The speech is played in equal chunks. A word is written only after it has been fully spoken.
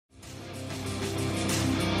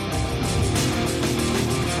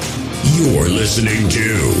You're listening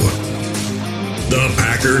to the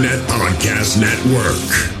Packernet Podcast Network.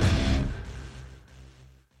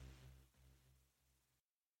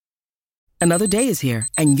 Another day is here,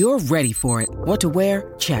 and you're ready for it. What to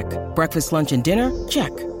wear? Check. Breakfast, lunch, and dinner?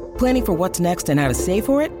 Check. Planning for what's next and how to save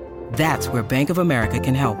for it? That's where Bank of America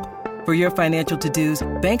can help. For your financial to-dos,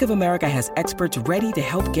 Bank of America has experts ready to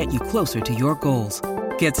help get you closer to your goals.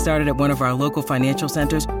 Get started at one of our local financial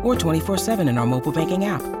centers or 24/7 in our mobile banking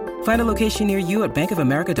app. Find a location near you at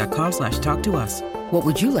bankofamerica.com/talktous. What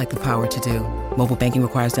would you like the power to do? Mobile banking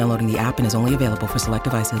requires downloading the app and is only available for select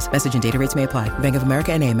devices. Message and data rates may apply. Bank of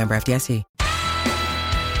America N.A., member FDIC.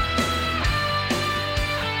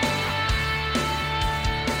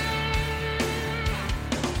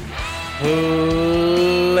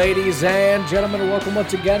 Ladies and gentlemen, welcome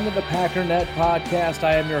once again to the Packernet Podcast.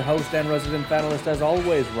 I am your host and resident panelist, as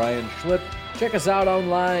always, Ryan Schlip. Check us out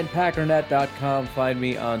online, packernet.com. Find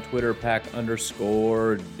me on Twitter, pack_daddy.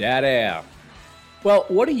 Well,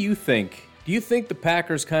 what do you think? Do you think the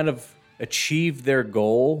Packers kind of achieved their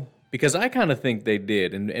goal? Because I kind of think they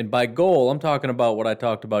did. And by goal, I'm talking about what I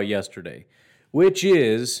talked about yesterday, which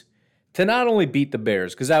is to not only beat the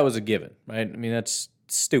Bears, because that was a given, right? I mean, that's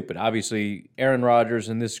stupid. Obviously, Aaron Rodgers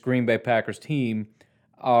and this Green Bay Packers team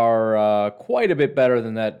are quite a bit better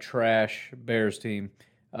than that trash Bears team.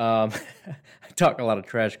 I talk a lot of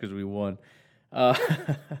trash because we won.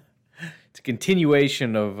 It's a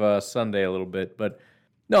continuation of Sunday a little bit. But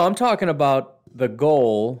no, I'm talking about the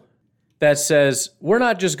goal that says we're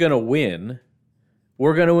not just going to win.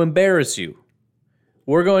 We're going to embarrass you.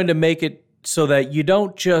 We're going to make it so that you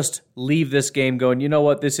don't just leave this game going, you know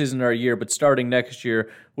what, this isn't our year, but starting next year,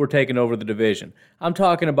 we're taking over the division. I'm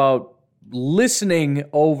talking about listening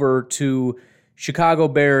over to Chicago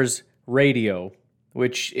Bears radio,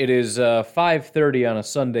 which it is 5:30 on a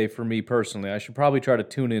Sunday for me personally. I should probably try to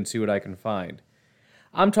tune in and see what I can find.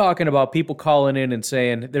 I'm talking about people calling in and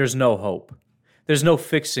saying, there's no hope. There's no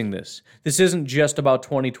fixing this. This isn't just about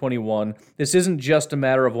 2021. This isn't just a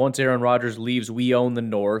matter of once Aaron Rodgers leaves, we own the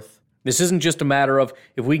North. This isn't just a matter of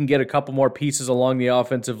if we can get a couple more pieces along the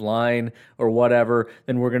offensive line or whatever,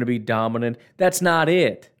 then we're going to be dominant. That's not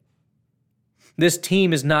it. This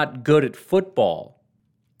team is not good at football.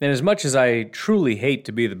 And as much as I truly hate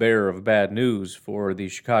to be the bearer of bad news for the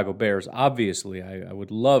Chicago Bears, obviously I would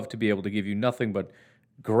love to be able to give you nothing but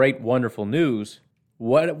great, wonderful news.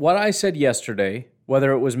 What I said yesterday,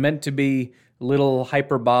 whether it was meant to be a little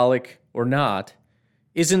hyperbolic or not,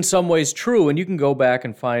 is in some ways true, and you can go back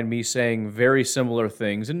and find me saying very similar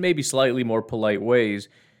things in maybe slightly more polite ways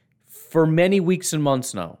for many weeks and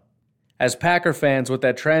months now. As Packer fans, what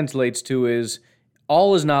that translates to is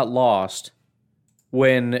all is not lost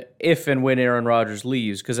if and when Aaron Rodgers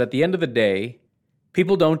leaves, because at the end of the day,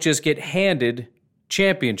 people don't just get handed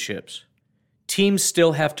championships. Teams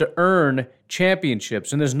still have to earn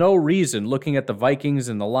championships, and there's no reason looking at the Vikings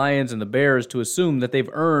and the Lions and the Bears to assume that they've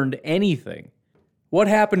earned anything. What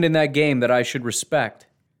happened in that game that I should respect?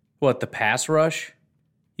 What, the pass rush?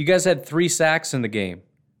 You guys had 3 sacks in the game.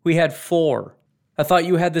 We had 4. I thought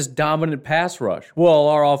you had this dominant pass rush. Well,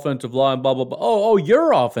 our offensive line, blah, blah, blah. Oh,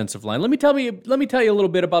 your offensive line. Let me tell you a little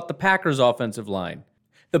bit about the Packers' offensive line.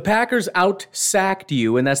 The Packers out-sacked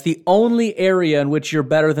you, and that's the only area in which you're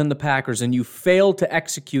better than the Packers, and you failed to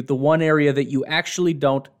execute the one area that you actually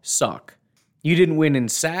don't suck. You didn't win in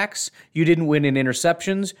sacks. You didn't win in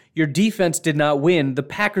interceptions. Your defense did not win. The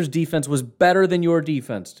Packers' defense was better than your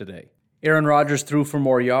defense today. Aaron Rodgers threw for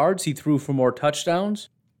more yards. He threw for more touchdowns.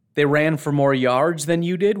 They ran for more yards than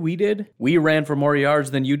you did. We did. We ran for more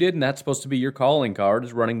yards than you did, and that's supposed to be your calling card,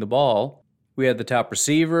 is running the ball. We had the top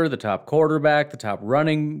receiver, the top quarterback, the top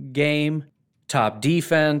running game, top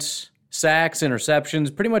defense, sacks,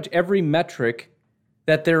 interceptions, pretty much every metric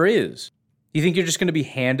that there is. You think you're just going to be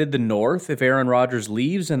handed the North if Aaron Rodgers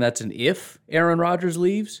leaves, and that's an if Aaron Rodgers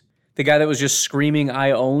leaves? The guy that was just screaming,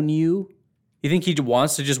 I own you? You think he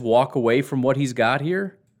wants to just walk away from what he's got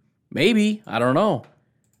here? Maybe. I don't know.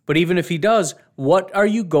 But even if he does, what are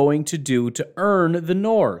you going to do to earn the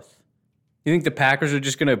North? You think the Packers are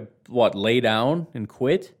just going to, lay down and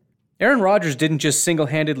quit? Aaron Rodgers didn't just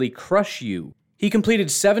single-handedly crush you. He completed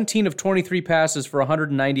 17 of 23 passes for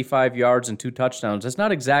 195 yards and 2 touchdowns. That's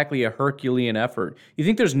not exactly a Herculean effort. You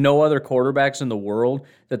think there's no other quarterbacks in the world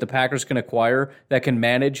that the Packers can acquire that can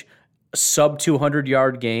manage a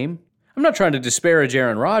sub-200-yard game? I'm not trying to disparage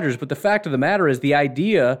Aaron Rodgers, but the fact of the matter is the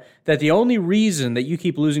idea that the only reason that you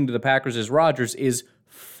keep losing to the Packers is Rodgers is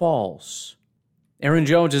false. Aaron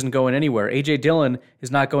Jones isn't going anywhere. A.J. Dillon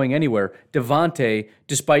is not going anywhere. Devontae,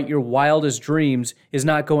 despite your wildest dreams, is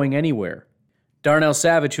not going anywhere. Darnell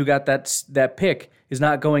Savage, who got that pick, is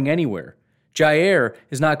not going anywhere. Jair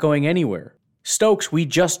is not going anywhere. Stokes, we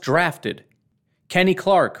just drafted. Kenny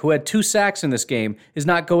Clark, who had 2 sacks in this game, is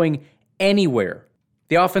not going anywhere.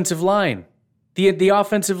 The offensive line. The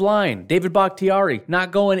offensive line. David Bakhtiari,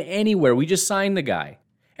 not going anywhere. We just signed the guy.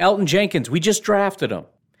 Elton Jenkins, we just drafted him.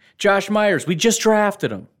 Josh Myers, we just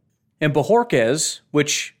drafted him. And Bojorquez,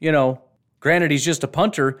 which, granted he's just a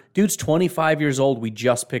punter, dude's 25 years old. We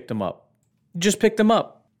just picked him up. Just picked him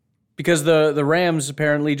up. Because the Rams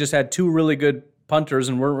apparently just had 2 really good punters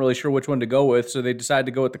and weren't really sure which one to go with, so they decided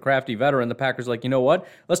to go with the crafty veteran. The Packers like, you know what?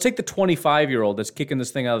 Let's take the 25-year-old that's kicking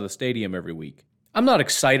this thing out of the stadium every week. I'm not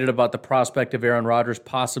excited about the prospect of Aaron Rodgers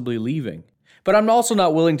possibly leaving. But I'm also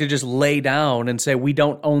not willing to just lay down and say we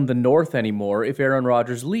don't own the North anymore if Aaron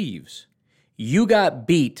Rodgers leaves. You got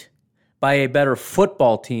beat by a better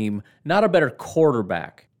football team, not a better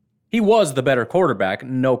quarterback. He was the better quarterback,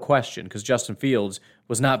 no question, because Justin Fields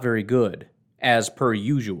was not very good, as per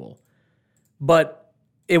usual. But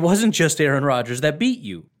it wasn't just Aaron Rodgers that beat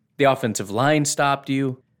you. The offensive line stopped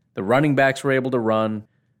you. The running backs were able to run.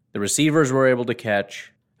 The receivers were able to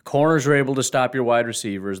catch. The corners were able to stop your wide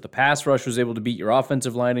receivers. The pass rush was able to beat your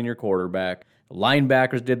offensive line and your quarterback. The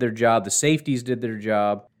linebackers did their job. The safeties did their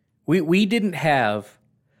job. We didn't have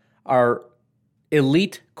our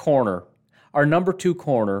elite corner, our number 2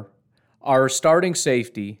 corner, our starting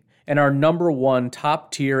safety, and our number 1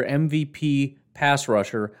 top-tier MVP pass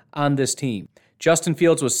rusher on this team. Justin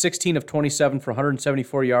Fields was 16 of 27 for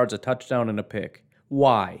 174 yards, a touchdown, and a pick.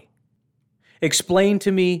 Why? Explain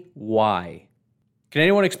to me why. Can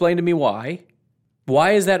anyone explain to me why?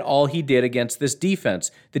 Why is that all he did against this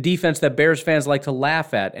defense? The defense that Bears fans like to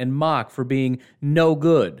laugh at and mock for being no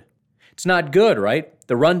good. It's not good, right?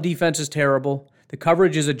 The run defense is terrible. The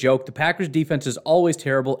coverage is a joke. The Packers defense is always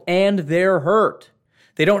terrible, and they're hurt.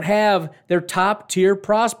 They don't have their top-tier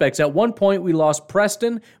prospects. At one point, we lost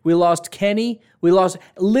Preston. We lost Kenny. We lost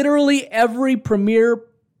literally every premier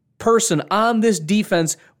person on this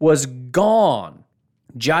defense was gone.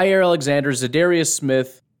 Jair Alexander, Zadarius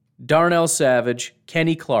Smith, Darnell Savage,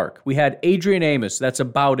 Kenny Clark. We had Adrian Amos. That's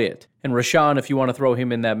about it. And Rashawn, if you want to throw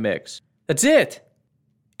him in that mix. That's it.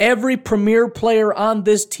 Every premier player on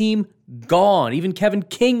this team gone. Even Kevin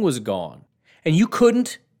King was gone. And you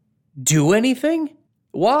couldn't do anything?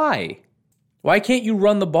 Why? Why can't you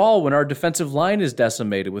run the ball when our defensive line is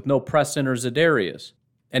decimated with no Preston or Zadarius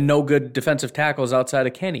and no good defensive tackles outside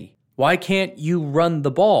of Kenny? Why can't you run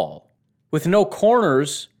the ball? With no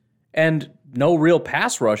corners and no real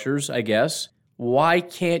pass rushers, I guess, why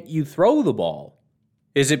can't you throw the ball?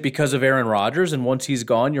 Is it because of Aaron Rodgers and once he's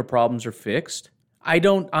gone, your problems are fixed?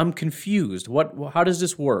 I'm confused. How does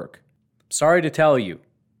this work? Sorry to tell you.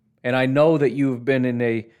 And I know that you've been in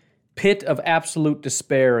a pit of absolute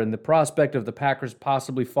despair and the prospect of the Packers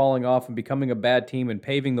possibly falling off and becoming a bad team and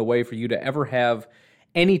paving the way for you to ever have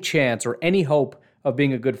any chance or any hope of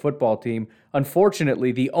being a good football team.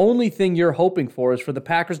 Unfortunately, the only thing you're hoping for is for the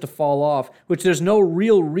Packers to fall off, which there's no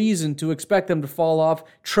real reason to expect them to fall off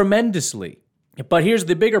tremendously. But here's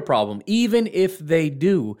the bigger problem. Even if they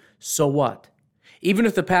do, so what? Even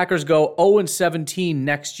if the Packers go 0-17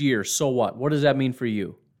 next year, so what? What does that mean for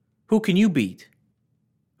you? Who can you beat?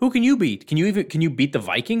 Who can you beat? Can you beat the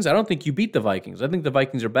Vikings? I don't think you beat the Vikings. I think the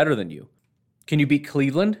Vikings are better than you. Can you beat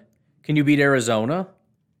Cleveland? Can you beat Arizona?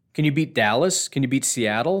 Can you beat Dallas? Can you beat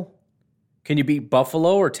Seattle? Can you beat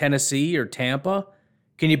Buffalo or Tennessee or Tampa?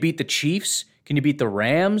 Can you beat the Chiefs? Can you beat the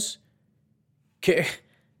Rams? Can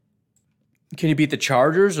you beat the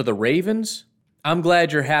Chargers or the Ravens? I'm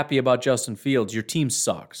glad you're happy about Justin Fields. Your team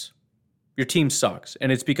sucks. Your team sucks.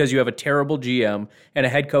 And it's because you have a terrible GM and a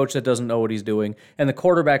head coach that doesn't know what he's doing. And the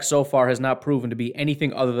quarterback so far has not proven to be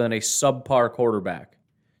anything other than a subpar quarterback.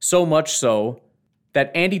 So much so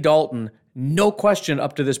that Andy Dalton, no question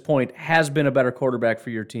up to this point, has been a better quarterback for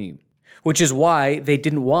your team. Which is why they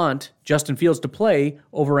didn't want Justin Fields to play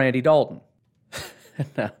over Andy Dalton.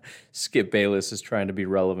 Now, Skip Bayless is trying to be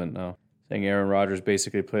relevant now. Saying Aaron Rodgers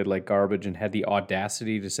basically played like garbage and had the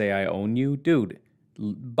audacity to say, I own you. Dude,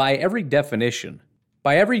 by every definition,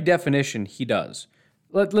 he does.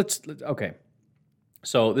 Okay.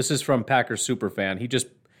 So this is from Packers Superfan.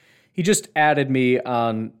 He just added me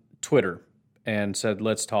on Twitter and said,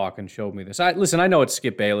 let's talk, and showed me this. Listen, I know it's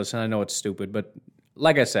Skip Bayless and I know it's stupid, but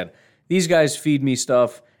like I said, these guys feed me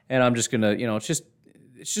stuff and I'm just going to,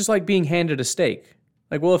 it's just like being handed a steak.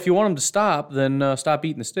 Like, well, if you want them to stop, then stop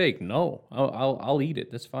eating the steak. No, I'll eat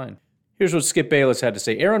it. That's fine. Here's what Skip Bayless had to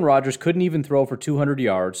say. Aaron Rodgers couldn't even throw for 200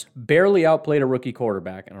 yards, barely outplayed a rookie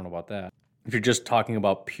quarterback. I don't know about that. If you're just talking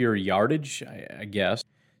about pure yardage, I guess.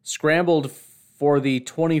 Scrambled for the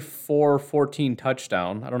 24-14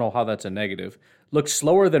 touchdown. I don't know how that's a negative. Looked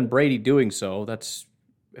slower than Brady doing so. That's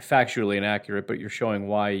factually inaccurate, but you're showing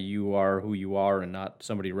why you are who you are and not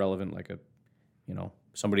somebody relevant like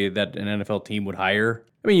somebody that an NFL team would hire.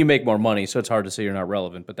 I mean, you make more money, so it's hard to say you're not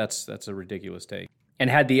relevant, but that's a ridiculous take. And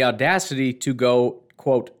had the audacity to go,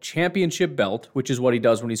 quote, championship belt, which is what he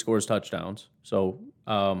does when he scores touchdowns. So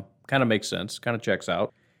kind of makes sense, kind of checks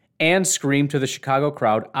out. And scream to the Chicago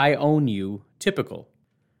crowd, I own you, typical.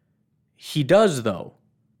 He does, though.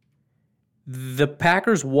 The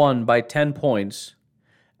Packers won by 10 points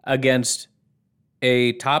against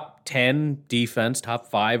a top 10 defense, top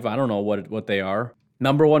 5, I don't know what they are.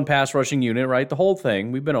 Number 1 pass rushing unit, right? The whole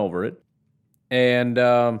thing, we've been over it. And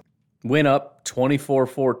went up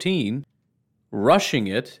 24-14, rushing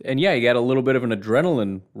it. And yeah, he got a little bit of an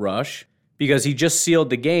adrenaline rush because he just sealed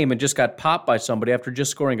the game and just got popped by somebody after just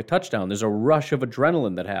scoring a touchdown. There's a rush of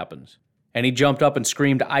adrenaline that happens. And he jumped up and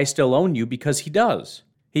screamed, I still own you, because he does.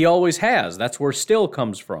 He always has. That's where still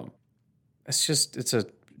comes from. It's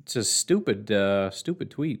a stupid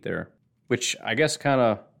tweet there, which I guess kind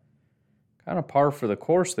of par for the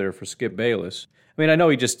course there for Skip Bayless. I mean, I know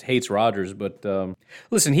he just hates Rodgers, but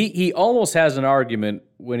listen, he almost has an argument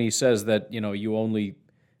when he says that, you only,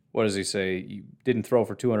 what does he say? You didn't throw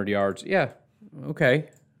for 200 yards. Yeah, okay.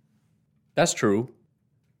 That's true.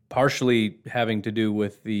 Partially having to do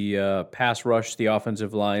with the pass rush, the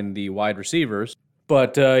offensive line, the wide receivers.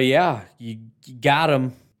 But yeah, you got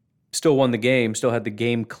him. Still won the game. Still had the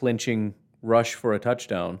game-clinching rush for a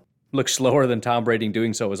touchdown. Looked slower than Tom Brady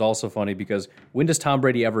doing so is also funny because when does Tom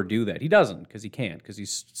Brady ever do that? He doesn't, because he can't, because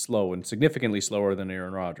he's slow and significantly slower than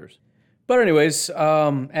Aaron Rodgers. But anyways,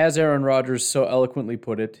 as Aaron Rodgers so eloquently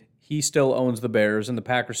put it, he still owns the Bears, and the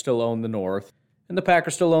Packers still own the North, and the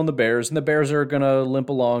Packers still own the Bears, and the Bears are going to limp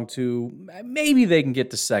along to, maybe they can get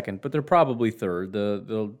to second, but they're probably third.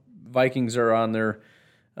 The Vikings are on their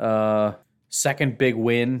second big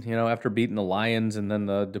win, after beating the Lions and then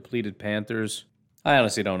the depleted Panthers. I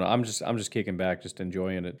honestly don't know. I'm just kicking back, just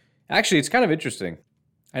enjoying it. Actually, it's kind of interesting.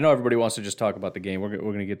 I know everybody wants to just talk about the game. We're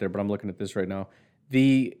going to get there, but I'm looking at this right now.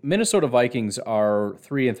 The Minnesota Vikings are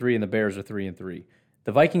 3-3, and the Bears are 3-3.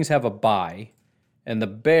 The Vikings have a bye, and the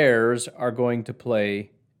Bears are going to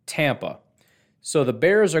play Tampa. So the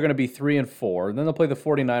Bears are going to be 3-4, and then they'll play the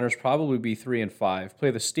 49ers, probably be 3-5.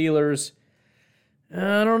 Play the Steelers.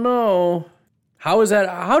 I don't know. How is that?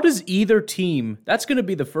 How does either team, that's going to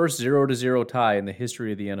be the first 0-0 tie in the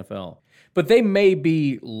history of the NFL. But they may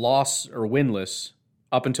be loss or winless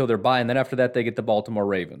up until their bye, and then after that they get the Baltimore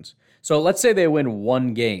Ravens. So let's say they win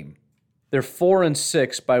one game. They're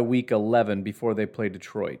 4-6 by week 11 before they play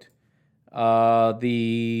Detroit.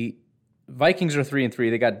 The Vikings are 3-3.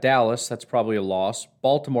 They got Dallas, that's probably a loss.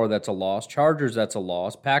 Baltimore, that's a loss. Chargers, that's a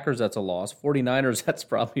loss. Packers, that's a loss. 49ers, that's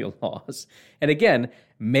probably a loss. And again,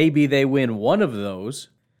 maybe they win one of those.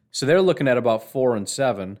 So they're looking at about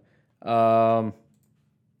 4-7. I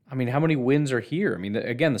mean, how many wins are here? I mean,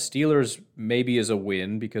 again, the Steelers maybe is a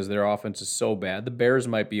win because their offense is so bad. The Bears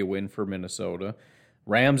might be a win for Minnesota.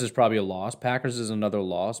 Rams is probably a loss. Packers is another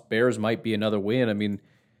loss. Bears might be another win. I mean,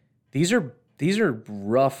 these are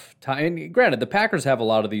rough times. And granted, the Packers have a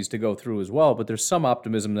lot of these to go through as well, but there's some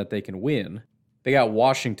optimism that they can win. They got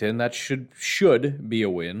Washington. That should be a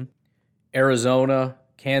win. Arizona,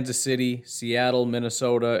 Kansas City, Seattle,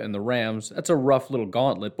 Minnesota, and the Rams. That's a rough little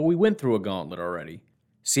gauntlet, but we went through a gauntlet already.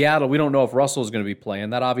 Seattle, we don't know if Russell is going to be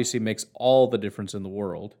playing. That obviously makes all the difference in the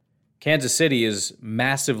world. Kansas City is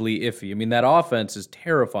massively iffy. I mean, that offense is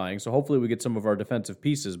terrifying, so hopefully we get some of our defensive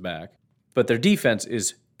pieces back. But their defense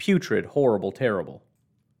is putrid, horrible, terrible.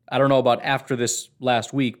 I don't know about after this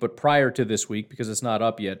last week, but prior to this week, because it's not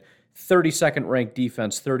up yet, 32nd ranked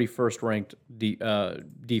defense, 31st ranked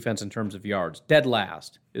defense in terms of yards. Dead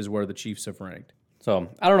last is where the Chiefs have ranked. So,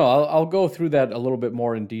 I don't know. I'll go through that a little bit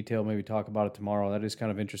more in detail, maybe talk about it tomorrow. That is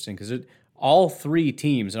kind of interesting because all three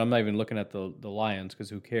teams, and I'm not even looking at the Lions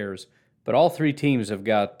because who cares, but all three teams have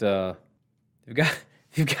got they've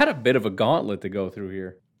got a bit of a gauntlet to go through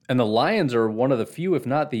here. And the Lions are one of the few, if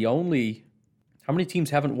not the only. How many teams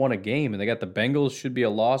haven't won a game? And they got the Bengals, should be a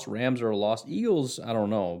loss. Rams are a loss. Eagles, I don't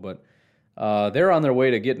know, but they're on their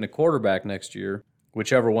way to getting a quarterback next year,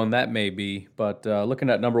 whichever one that may be. But looking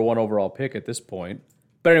at number one overall pick at this point.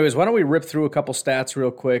 But anyways, why don't we rip through a couple stats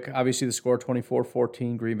real quick. Obviously, the score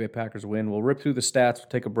 24-14, Green Bay Packers win. We'll rip through the stats. We'll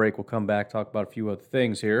take a break. We'll come back, talk about a few other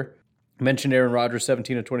things here. I mentioned Aaron Rodgers,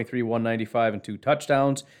 17-23, 195, and 2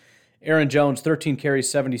 touchdowns. Aaron Jones, 13 carries,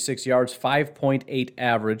 76 yards, 5.8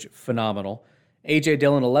 average, phenomenal. A.J.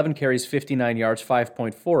 Dillon, 11 carries, 59 yards,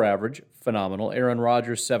 5.4 average, phenomenal. Aaron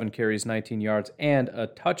Rodgers, 7 carries, 19 yards, and a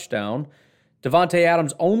touchdown. Devontae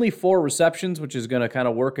Adams, only 4 receptions, which is going to kind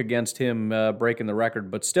of work against him breaking the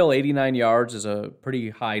record, but still 89 yards is a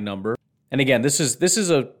pretty high number. And again, this is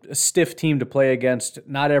a stiff team to play against.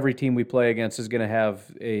 Not every team we play against is going to have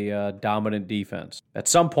a dominant defense. At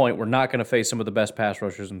some point, we're not going to face some of the best pass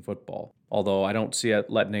rushers in football, although I don't see it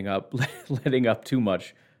letting up too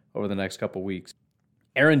much over the next couple weeks.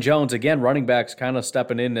 Aaron Jones, again, running backs kind of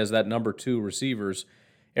stepping in as that number 2 receivers.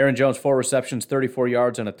 Aaron Jones, 4 receptions, 34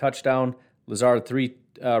 yards and a touchdown. Lazard, 3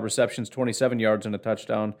 receptions, 27 yards and a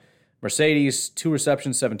touchdown. Mercedes, 2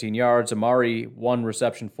 receptions, 17 yards. Amari, 1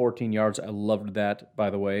 reception, 14 yards. I loved that, by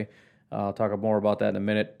the way. I'll talk more about that in a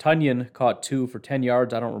minute. Tunyon caught 2 for 10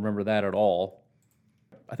 yards. I don't remember that at all.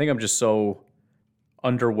 I think I'm just so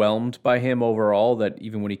underwhelmed by him overall that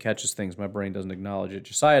even when he catches things, my brain doesn't acknowledge it.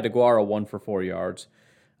 Josiah DeGuara, 1 for 4 yards.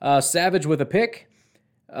 Savage with a pick.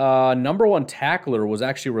 Number 1 tackler was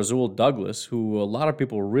actually Rasul Douglas, who a lot of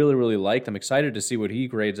people really, really liked. I'm excited to see what he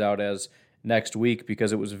grades out as next week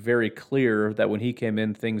because it was very clear that when he came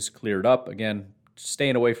in, things cleared up. Again,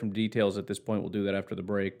 staying away from details at this point. We'll do that after the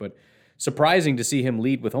break. But surprising to see him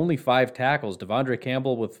lead with only 5 tackles. Devondre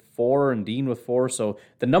Campbell with 4 and Dean with 4. So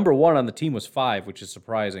the number 1 on the team was 5, which is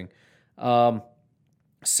surprising.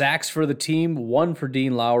 Sacks for the team, 1 for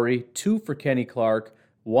Dean Lowry, 2 for Kenny Clark,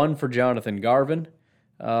 1 for Jonathan Garvin.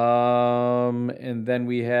 And then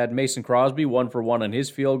we had Mason Crosby, 1 for 1 on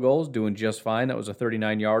his field goals, doing just fine. That was a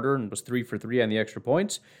 39-yarder and was 3 for 3 on the extra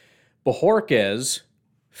points. Bojorquez,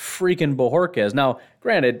 freaking Bojorquez. Now,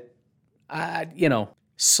 granted,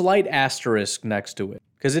 slight asterisk next to it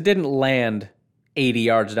because it didn't land 80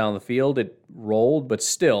 yards down the field. It rolled, but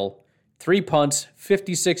still, 3 punts,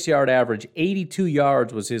 56-yard average, 82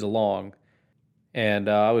 yards was his long. And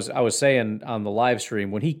I was saying on the live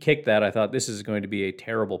stream, when he kicked that, I thought this is going to be a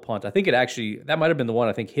terrible punt. I think that might have been the one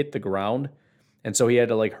I think hit the ground, and so he had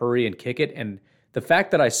to hurry and kick it. And the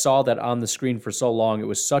fact that I saw that on the screen for so long, it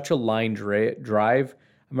was such a line drive. I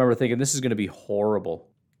remember thinking this is going to be horrible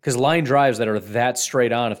because line drives that are that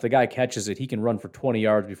straight on, if the guy catches it, he can run for 20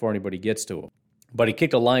 yards before anybody gets to him. But he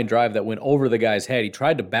kicked a line drive that went over the guy's head. He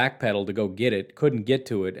tried to backpedal to go get it, couldn't get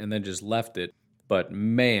to it, and then just left it. But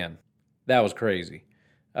man, that was crazy.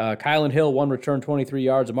 Kylan Hill, 1 return, 23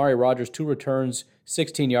 yards. Amari Rogers, 2 returns,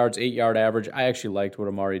 16 yards, 8-yard average. I actually liked what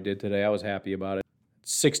Amari did today. I was happy about it.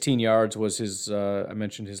 16 yards was his, I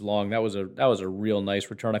mentioned his long. That was a real nice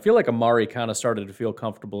return. I feel like Amari kind of started to feel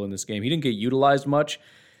comfortable in this game. He didn't get utilized much,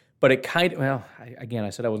 but it kind of, I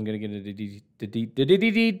said I wasn't going to get into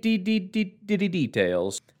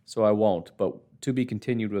details, so I won't, but to be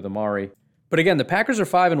continued with Amari. But again, the Packers are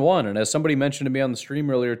 5-1, and as somebody mentioned to me on the stream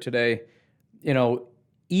earlier today,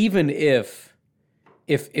 even if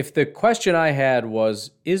the question I had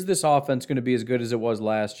was, is this offense going to be as good as it was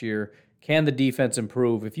last year? Can the defense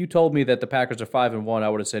improve? If you told me that the Packers are 5-1, I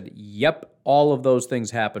would have said, yep, all of those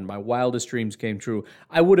things happened. My wildest dreams came true.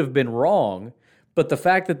 I would have been wrong, but the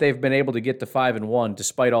fact that they've been able to get to 5-1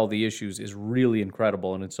 despite all the issues is really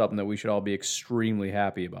incredible, and it's something that we should all be extremely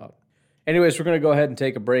happy about. Anyways, we're going to go ahead and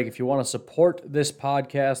take a break. If you want to support this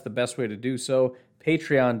podcast, the best way to do so,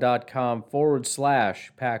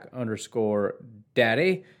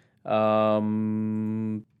 patreon.com/pack_daddy.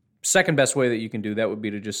 Second best way that you can do that would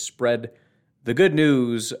be to just spread the good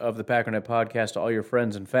news of the Packernet podcast to all your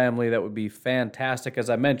friends and family. That would be fantastic.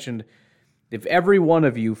 As I mentioned, if every one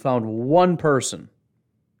of you found one person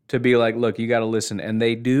to be like, look, you got to listen, and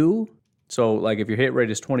they do. So, if your hit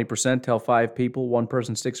rate is 20%, tell 5 people, 1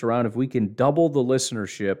 person sticks around. If we can double the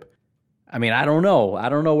listenership, I don't know. I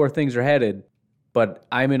don't know where things are headed, but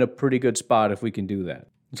I'm in a pretty good spot if we can do that.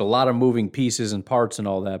 There's a lot of moving pieces and parts and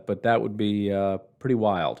all that, but that would be pretty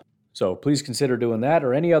wild. So please consider doing that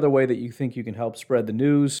or any other way that you think you can help spread the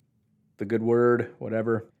news, the good word,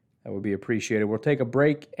 whatever. That would be appreciated. We'll take a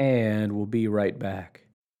break, and we'll be right back.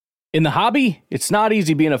 In the hobby, it's not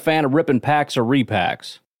easy being a fan of ripping packs or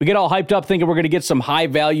repacks. We get all hyped up thinking we're going to get some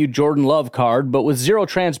high-value Jordan Love card, but with zero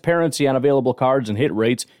transparency on available cards and hit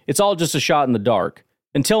rates, it's all just a shot in the dark.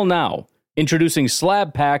 Until now. Introducing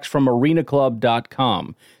Slab Packs from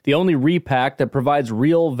ArenaClub.com, the only repack that provides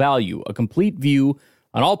real value, a complete view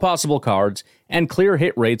on all possible cards, and clear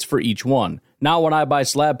hit rates for each one. Now when I buy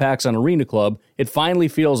Slab Packs on Arena Club, it finally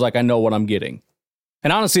feels like I know what I'm getting.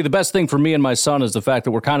 And honestly, the best thing for me and my son is the fact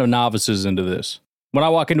that we're kind of novices into this. When I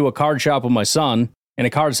walk into a card shop with my son, and a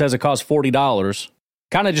card says it costs $40,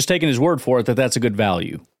 kind of just taking his word for it that that's a good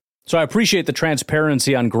value. So I appreciate the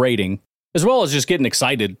transparency on grading, as well as just getting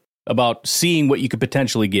excited about seeing what you could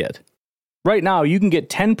potentially get. Right now, you can get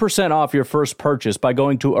 10% off your first purchase by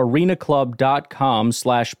going to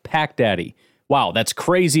arenaclub.com/packdaddy. Wow, that's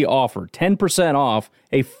crazy offer. 10% off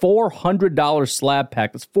a $400 slab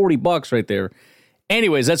pack. That's $40 right there.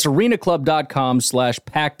 Anyways, that's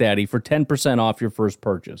arenaclub.com/packdaddy for 10% off your first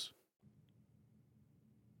purchase.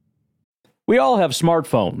 We all have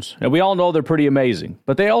smartphones, and we all know they're pretty amazing,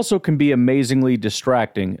 but they also can be amazingly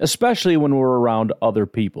distracting, especially when we're around other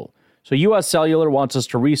people. So US Cellular wants us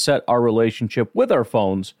to reset our relationship with our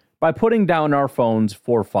phones by putting down our phones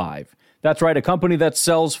for $5. That's right, a company that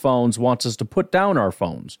sells phones wants us to put down our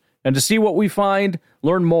phones. And to see what we find,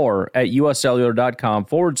 learn more at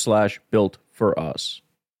uscellular.com/built for us.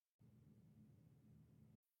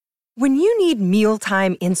 When you need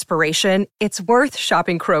mealtime inspiration, it's worth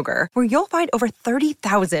shopping Kroger, where you'll find over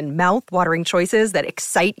 30,000 mouth-watering choices that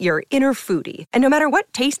excite your inner foodie. And no matter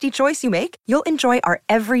what tasty choice you make, you'll enjoy our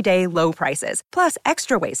everyday low prices, plus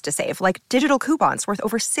extra ways to save, like digital coupons worth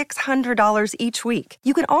over $600 each week.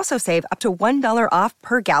 You can also save up to $1 off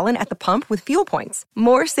per gallon at the pump with fuel points.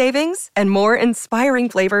 More savings and more inspiring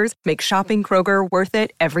flavors make shopping Kroger worth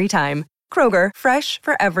it every time. Kroger, fresh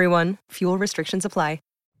for everyone. Fuel restrictions apply.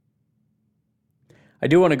 I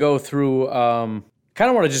do want to go through, kind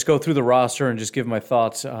of want to just go through the roster and just give my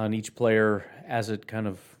thoughts on each player as it kind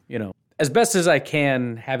of, as best as I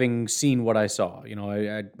can, having seen what I saw.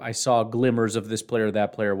 I saw glimmers of this player,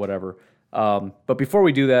 that player, whatever. But before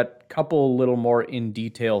we do that, couple little more in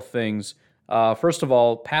detail things. First of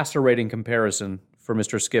all, passer rating comparison for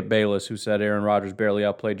Mr. Skip Bayless, who said Aaron Rodgers barely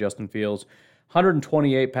outplayed Justin Fields.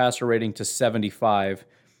 128 passer rating to 75.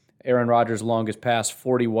 Aaron Rodgers' longest pass,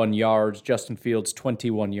 41 yards. Justin Fields,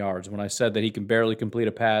 21 yards. When I said that he can barely complete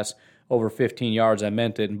a pass over 15 yards, I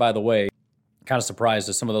meant it. And by the way, kind of surprised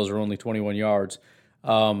that some of those are only 21 yards.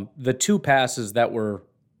 The two passes that were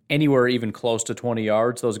anywhere even close to 20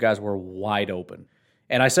 yards, those guys were wide open.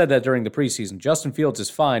 And I said that during the preseason. Justin Fields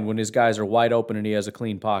is fine when his guys are wide open and he has a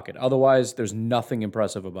clean pocket. Otherwise, there's nothing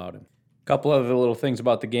impressive about him. Couple other little things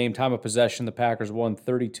about the game. Time of possession, the Packers won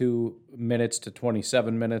 32 minutes to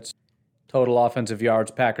 27 minutes. Total offensive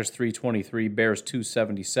yards, Packers 323, Bears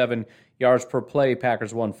 277. Yards per play,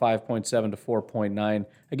 Packers won 5.7 to 4.9.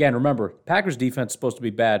 Again, remember, Packers defense is supposed to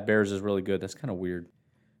be bad. Bears is really good. That's kind of weird.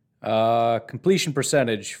 Completion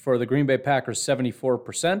percentage for the Green Bay Packers,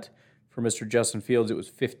 74%. For Mr. Justin Fields, it was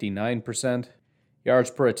 59%.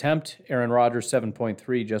 Yards per attempt, Aaron Rodgers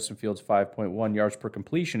 7.3, Justin Fields 5.1. Yards per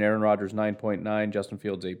completion, Aaron Rodgers 9.9, Justin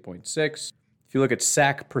Fields 8.6. If you look at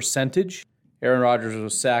sack percentage, Aaron Rodgers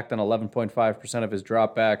was sacked on 11.5% of his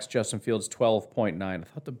dropbacks, Justin Fields 12.9. I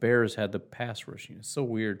thought the Bears had the pass rushing. It's so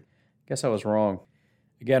weird. Guess I was wrong.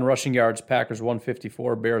 Again, rushing yards, Packers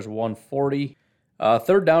 154, Bears 140.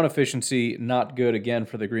 Third down efficiency, not good again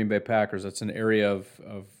for the Green Bay Packers. That's an area of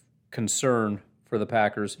concern for the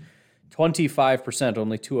Packers. 25%,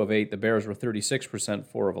 only 2 of 8. The Bears were 36%,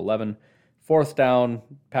 4 of 11. Fourth down,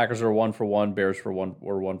 Packers are 1 for 1. Bears were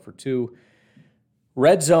 1 for 2.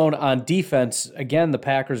 Red zone on defense, again, the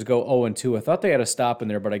Packers go 0-2. I thought they had a stop in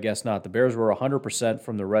there, but I guess not. The Bears were 100%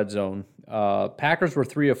 from the red zone. Packers were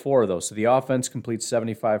 3 of 4, though, so the offense completes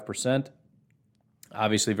 75%.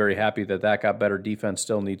 Obviously very happy that got better. Defense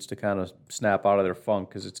still needs to kind of snap out of their funk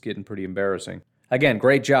because it's getting pretty embarrassing. Again,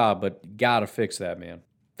 great job, but got to fix that, man.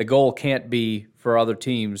 The goal can't be for other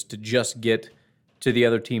teams to just get to the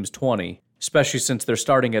other team's 20, especially since they're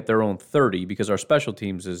starting at their own 30 because our special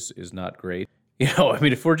teams is not great.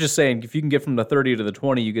 If we're just saying if you can get from the 30 to the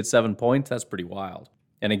 20, you get 7 points, that's pretty wild.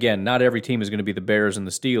 And again, not every team is going to be the Bears and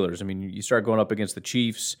the Steelers. I mean, you start going up against the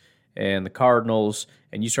Chiefs and the Cardinals,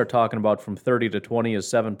 and you start talking about from 30 to 20 is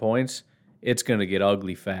 7 points, it's going to get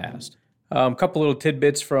ugly fast. A couple little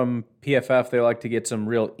tidbits from PFF. They like to get some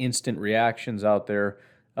real instant reactions out there.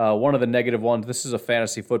 One of the negative ones, this is a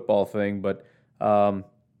fantasy football thing, but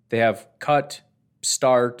they have cut,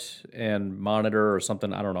 start, and monitor or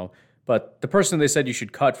something, I don't know. But the person they said you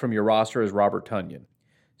should cut from your roster is Robert Tonyan.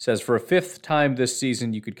 Says, for a 5th time this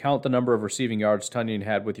season, you could count the number of receiving yards Tonyan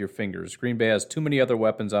had with your fingers. Green Bay has too many other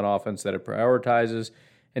weapons on offense that it prioritizes,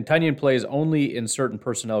 and Tonyan plays only in certain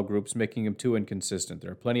personnel groups, making him too inconsistent. There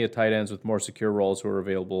are plenty of tight ends with more secure roles who are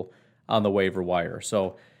available on the waiver wire.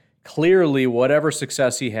 So clearly, whatever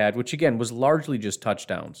success he had, which again was largely just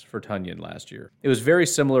touchdowns for Tonyan last year, it was very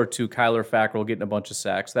similar to Kyler Fackrell getting a bunch of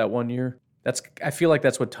sacks that one year. I feel like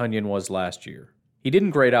that's what Tonyan was last year. He didn't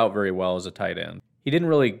grade out very well as a tight end. He didn't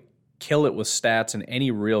really kill it with stats in any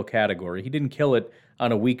real category. He didn't kill it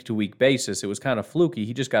on a week-to-week basis. It was kind of fluky.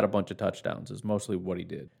 He just got a bunch of touchdowns is mostly what he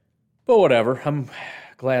did. But whatever. I'm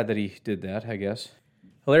glad that he did that, I guess.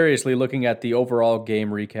 Hilariously, looking at the overall game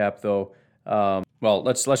recap, though,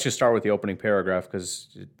 let's just start with the opening paragraph because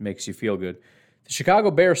it makes you feel good. The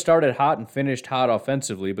Chicago Bears started hot and finished hot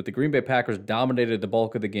offensively, but the Green Bay Packers dominated the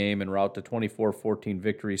bulk of the game en route to 24-14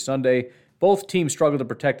 victory Sunday. Both teams struggled to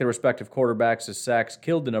protect their respective quarterbacks as sacks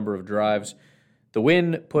killed the number of drives. The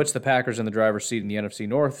win puts the Packers in the driver's seat in the NFC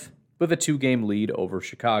North with a 2-game lead over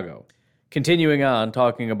Chicago. Continuing on,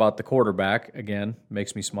 talking about the quarterback, again,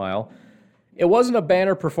 makes me smile. It wasn't a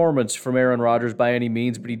banner performance from Aaron Rodgers by any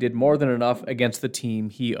means, but he did more than enough against the team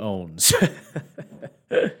he owns.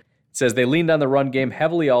 It says they leaned on the run game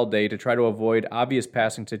heavily all day to try to avoid obvious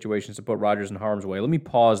passing situations to put Rodgers in harm's way. Let me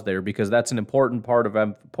pause there because that's an important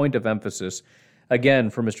point of emphasis, again,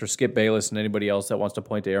 for Mr. Skip Bayless and anybody else that wants to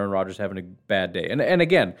point to Aaron Rodgers having a bad day. And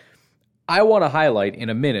again, I want to highlight in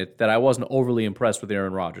a minute that I wasn't overly impressed with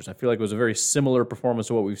Aaron Rodgers. I feel like it was a very similar performance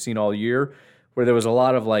to what we've seen all year, where there was a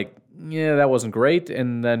lot of like, yeah, that wasn't great,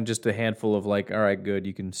 and then just a handful of like, all right, good,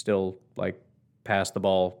 you can still like pass the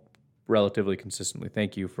ball relatively consistently.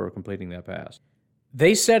 Thank you for completing that pass.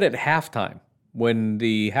 They said at halftime, when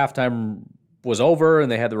the halftime was over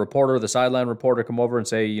and they had the sideline reporter come over and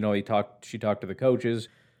say, she talked to the coaches,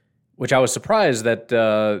 which I was surprised that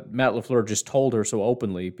Matt LaFleur just told her so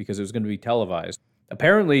openly because it was going to be televised.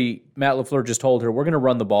 Apparently, Matt LaFleur just told her, we're going to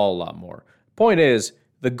run the ball a lot more. Point is,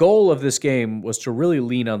 the goal of this game was to really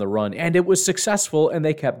lean on the run, and it was successful, and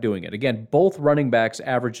they kept doing it. Again, both running backs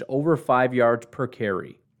averaged over 5 yards per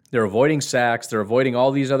carry. They're avoiding sacks. They're avoiding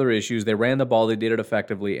all these other issues. They ran the ball. They did it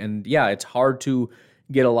effectively. And, yeah, it's hard to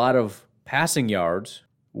get a lot of passing yards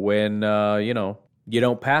when, you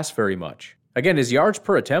don't pass very much. Again, his yards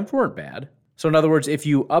per attempt weren't bad. So, in other words, if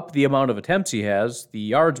you up the amount of attempts he has, the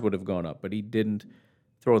yards would have gone up. But he didn't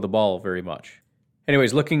throw the ball very much.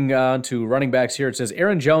 Anyways, looking on to running backs here, it says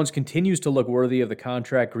Aaron Jones continues to look worthy of the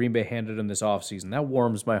contract Green Bay handed him this offseason. That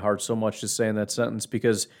warms my heart so much to say in that sentence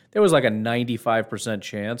because there was like a 95%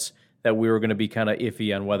 chance that we were going to be kind of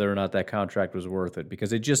iffy on whether or not that contract was worth it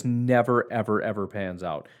because it just never, ever, ever pans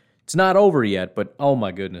out. It's not over yet, but oh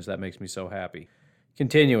my goodness, that makes me so happy.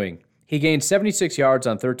 Continuing. He gained 76 yards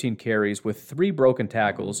on 13 carries with 3 broken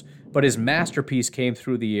tackles, but his masterpiece came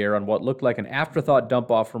through the air on what looked like an afterthought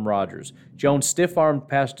dump-off from Rodgers. Jones stiff-armed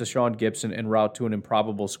past Deshaun Gibson en route to an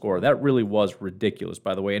improbable score. That really was ridiculous,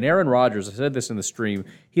 by the way. And Aaron Rodgers, I said this in the stream,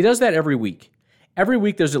 he does that every week. Every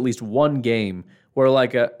week there's at least one game where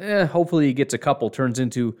hopefully he gets a couple, turns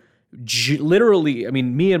into literally,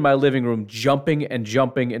 me in my living room jumping and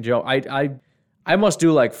jumping and jumping. I must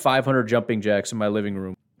do like 500 jumping jacks in my living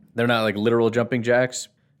room. They're not like literal jumping jacks,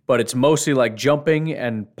 but it's mostly like jumping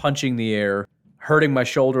and punching the air, hurting my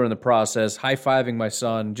shoulder in the process, high-fiving my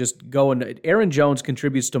son, just going. Aaron Jones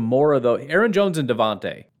contributes to more of those. Aaron Jones and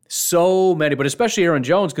Devontae. So many, but especially Aaron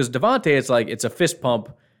Jones, because Devontae, it's a fist pump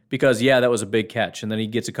because, yeah, that was a big catch. And then he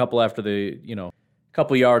gets a couple after the,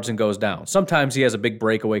 couple yards and goes down. Sometimes he has a big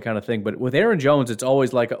breakaway kind of thing, but with Aaron Jones, it's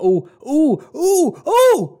always like, ooh.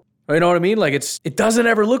 You know what I mean? Like it doesn't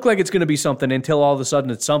ever look like it's going to be something until all of a sudden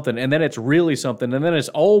it's something, and then it's really something, and then it's,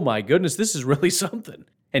 oh my goodness, this is really something.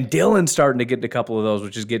 And Dylan's starting to get a couple of those,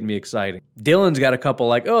 which is getting me excited. Dylan's got a couple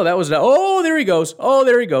like, there he goes.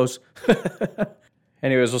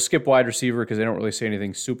 Anyways, we'll skip wide receiver because they don't really say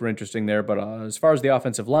anything super interesting there. But as far as the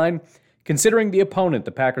offensive line, considering the opponent,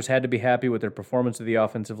 the Packers had to be happy with their performance of the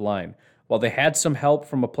offensive line. While they had some help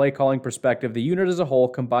from a play-calling perspective, the unit as a whole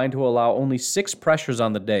combined to allow only 6 pressures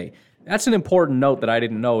on the day. That's an important note that I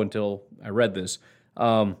didn't know until I read this.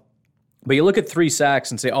 But you look at 3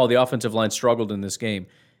 sacks and say, the offensive line struggled in this game.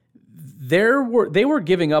 They were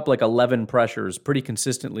giving up like 11 pressures pretty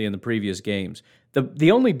consistently in the previous games.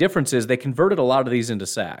 The only difference is they converted a lot of these into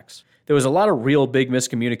sacks. There was a lot of real big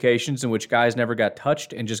miscommunications in which guys never got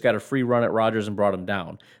touched and just got a free run at Rodgers and brought him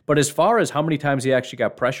down. But as far as how many times he actually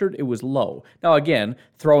got pressured, it was low. Now, again,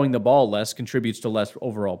 throwing the ball less contributes to less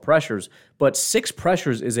overall pressures, but 6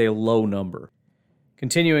 pressures is a low number.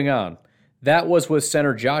 Continuing on, that was with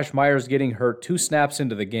center Josh Myers getting hurt 2 snaps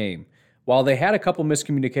into the game. While they had a couple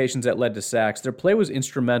miscommunications that led to sacks, their play was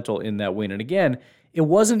instrumental in that win. And again, it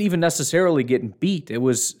wasn't even necessarily getting beat. It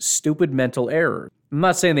was stupid mental error. I'm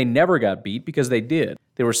not saying they never got beat because they did.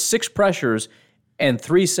 There were 6 pressures and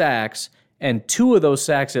 3 sacks, and 2 of those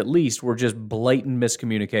sacks at least were just blatant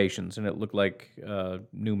miscommunications, and it looked like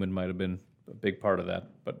Newman might have been a big part of that,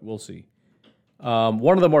 but we'll see.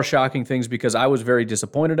 One of the more shocking things, because I was very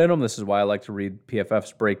disappointed in them, this is why I like to read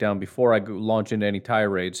PFF's breakdown before I launch into any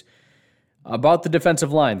tirades, about the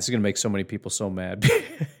defensive line. This is going to make so many people so mad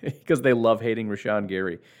because they love hating Rashawn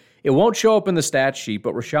Gary. It won't show up in the stat sheet,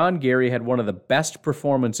 but Rashawn Gary had one of the best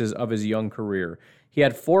performances of his young career. He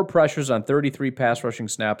had 4 pressures on 33 pass rushing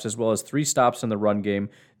snaps, as well as 3 stops in the run game.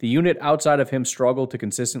 The unit outside of him struggled to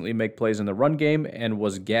consistently make plays in the run game and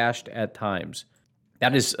was gashed at times.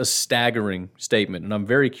 That is a staggering statement, and I'm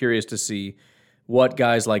very curious to see what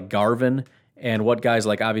guys like Garvin and what guys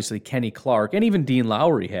like, obviously, Kenny Clark and even Dean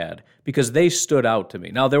Lowry had, because they stood out to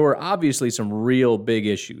me. Now, there were obviously some real big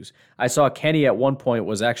issues. I saw Kenny at one point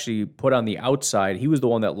was actually put on the outside. He was the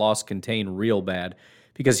one that lost contain real bad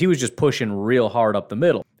because he was just pushing real hard up the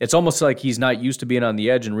middle. It's almost like he's not used to being on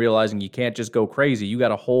the edge and realizing you can't just go crazy. You got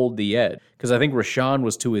to hold the edge, because I think Rashawn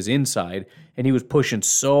was to his inside, and he was pushing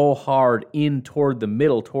so hard in toward the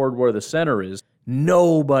middle, toward where the center is.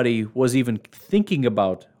 Nobody was even thinking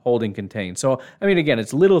about holding contain. So, I mean, again,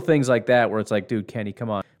 it's little things like that where it's like, dude, Kenny, come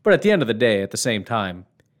on. But at the end of the day, at the same time,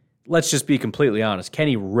 let's just be completely honest.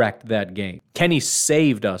 Kenny wrecked that game. Kenny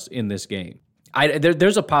saved us in this game.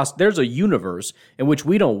 There's a universe in which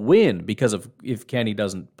we don't win because of if Kenny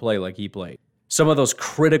doesn't play like he played. Some of those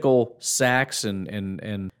critical sacks and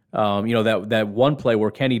that one play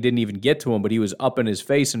where Kenny didn't even get to him, but he was up in his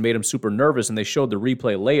face and made him super nervous, and they showed the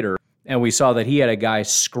replay later. And we saw that he had a guy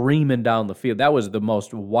screaming down the field. That was the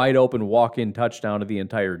most wide-open walk-in touchdown of the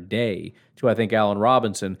entire day to, I think, Allen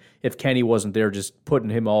Robinson, if Kenny wasn't there just putting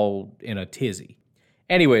him all in a tizzy.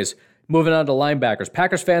 Anyways, moving on to linebackers.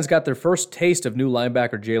 Packers fans got their first taste of new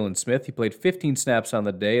linebacker Jalen Smith. He played 15 snaps on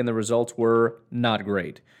the day, and the results were not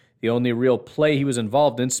great. The only real play he was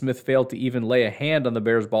involved in, Smith failed to even lay a hand on the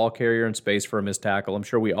Bears' ball carrier in space for a missed tackle. I'm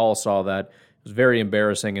sure we all saw that. It was very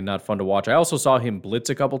embarrassing and not fun to watch. I also saw him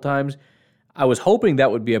blitz a couple times. I was hoping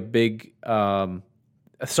that would be a big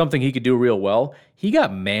something he could do real well. He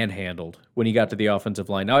got manhandled when he got to the offensive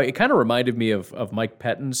line. Now, it kind of reminded me of Mike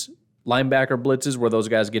Pettin's linebacker blitzes, where those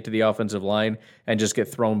guys get to the offensive line and just get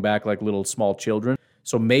thrown back like little small children.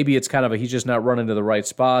 So maybe it's kind of he's just not running to the right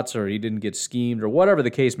spots, or he didn't get schemed, or whatever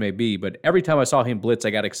the case may be. But every time I saw him blitz,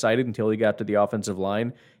 I got excited until he got to the offensive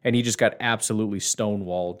line, and he just got absolutely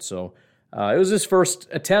stonewalled. So it was his first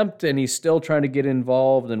attempt, and he's still trying to get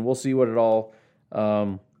involved, and we'll see what it all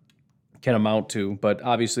can amount to. But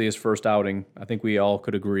obviously his first outing, I think we all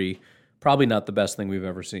could agree, probably not the best thing we've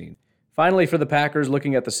ever seen. Finally, for the Packers,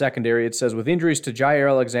 looking at the secondary, it says, with injuries to Jair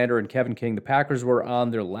Alexander and Kevin King, the Packers were on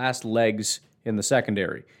their last legs in the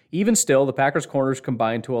secondary. Even still, the Packers corners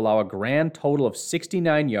combined to allow a grand total of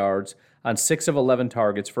 69 yards on 6 of 11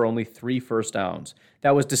 targets for only 3 first downs.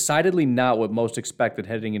 That was decidedly not what most expected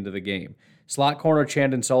heading into the game. Slot corner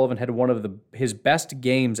Chandon Sullivan had one of his best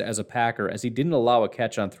games as a Packer, as he didn't allow a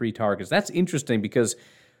catch on 3 targets. That's interesting because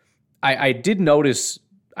I did notice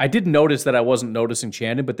that I wasn't noticing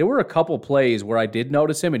Chandon, but there were a couple plays where I did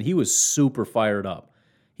notice him, and he was super fired up.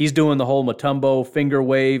 He's doing the whole Mutombo finger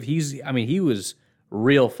wave. He was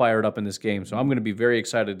real fired up in this game, so I'm going to be very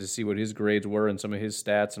excited to see what his grades were and some of his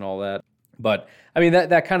stats and all that. But, I mean,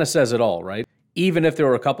 that kind of says it all, right? Even if there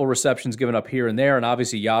were a couple receptions given up here and there, and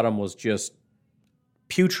obviously Yadam was just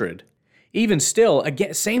putrid, even still,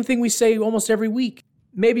 again, same thing we say almost every week.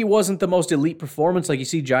 Maybe it wasn't the most elite performance, like you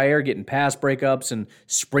see Jair getting pass breakups and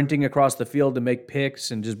sprinting across the field to make picks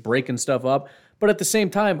and just breaking stuff up. But at the same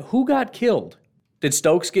time, who got killed? Did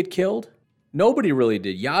Stokes get killed? Nobody really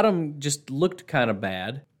did. Yadam just looked kind of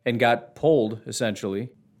bad and got pulled, essentially.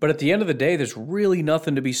 But at the end of the day, there's really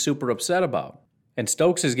nothing to be super upset about. And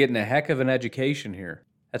Stokes is getting a heck of an education here.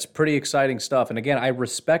 That's pretty exciting stuff. And again, I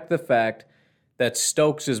respect the fact that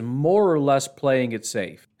Stokes is more or less playing it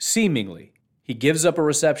safe, seemingly. He gives up a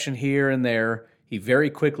reception here and there. He very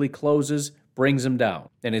quickly closes, brings him down.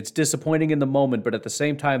 And it's disappointing in the moment, but at the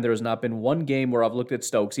same time, there has not been one game where I've looked at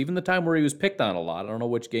Stokes, even the time where he was picked on a lot. I don't know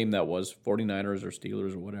which game that was, 49ers or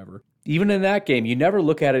Steelers or whatever. Even in that game, you never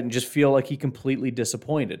look at it and just feel like he completely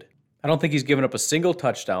disappointed. I don't think he's given up a single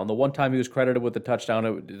touchdown. The one time he was credited with the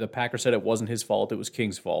touchdown, the Packers said it wasn't his fault, it was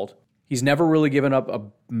King's fault. He's never really given up a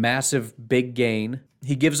massive big gain.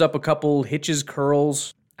 He gives up a couple hitches,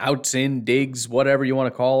 curls, outs in, digs, whatever you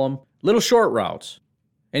want to call them. Little short routes.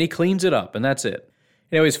 And he cleans it up, and that's it.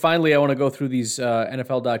 Anyways, finally, I want to go through these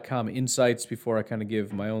NFL.com insights before I kind of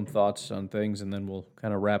give my own thoughts on things, and then we'll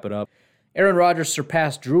kind of wrap it up. Aaron Rodgers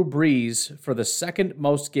surpassed Drew Brees for the second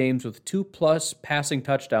most games with 2+ passing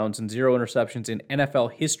touchdowns and 0 interceptions in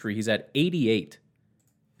NFL history. He's at 88.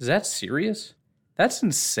 Is that serious? That's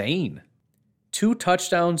insane. 2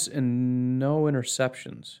 touchdowns and no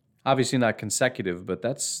interceptions. Obviously not consecutive, but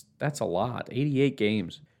that's a lot. 88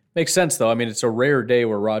 games. Makes sense, though. I mean, it's a rare day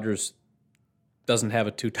where Rodgers doesn't have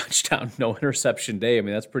a 2-touchdown, no interception day. I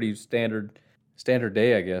mean, that's pretty standard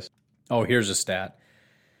day, I guess. Oh, here's a stat.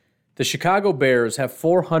 The Chicago Bears have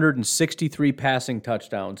 463 passing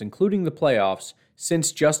touchdowns, including the playoffs,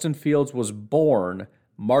 since Justin Fields was born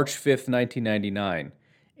March 5th, 1999.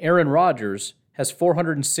 Aaron Rodgers has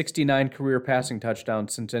 469 career passing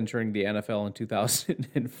touchdowns since entering the NFL in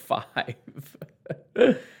 2005.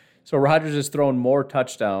 So Rodgers has thrown more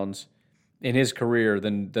touchdowns in his career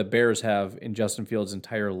than the Bears have in Justin Fields'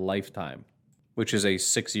 entire lifetime, which is a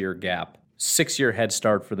 6-year gap. 6-year head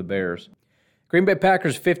start for the Bears. Green Bay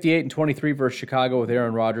Packers 58-23 versus Chicago with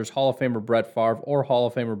Aaron Rodgers, Hall of Famer Brett Favre, or Hall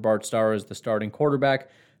of Famer Bart Starr as the starting quarterback.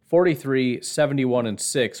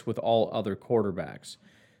 43-71-6 with all other quarterbacks.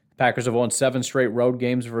 The Packers have won 7 straight road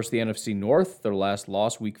games versus the NFC North. Their last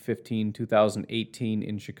loss, Week 15, 2018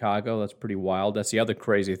 in Chicago. That's pretty wild. That's the other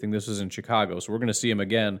crazy thing. This was in Chicago, so we're going to see him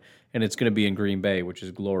again, and it's going to be in Green Bay, which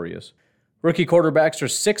is glorious. Rookie quarterbacks are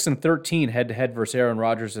 6-13 head-to-head versus Aaron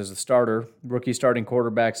Rodgers as the starter. Rookie starting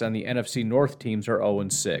quarterbacks on the NFC North teams are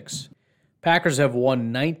 0-6. Packers have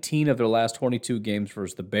won 19 of their last 22 games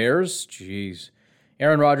versus the Bears. Jeez.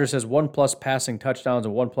 Aaron Rodgers has 1+ passing touchdowns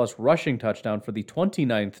and 1+ rushing touchdown for the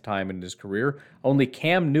 29th time in his career. Only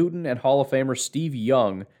Cam Newton and Hall of Famer Steve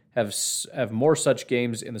Young have more such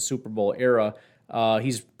games in the Super Bowl era.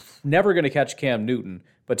 He's never going to catch Cam Newton,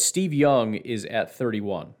 but Steve Young is at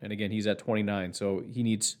 31. And again, he's at 29. So he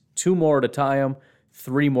needs 2 more to tie him,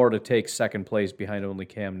 3 more to take second place behind only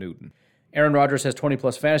Cam Newton. Aaron Rodgers has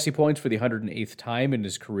 20+ fantasy points for the 108th time in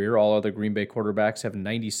his career. All other Green Bay quarterbacks have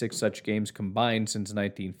 96 such games combined since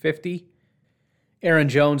 1950. Aaron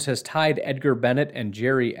Jones has tied Edgar Bennett and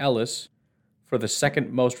Jerry Ellis for the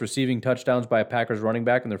second most receiving touchdowns by a Packers running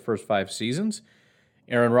back in their first 5 seasons.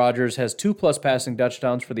 Aaron Rodgers has 2+ passing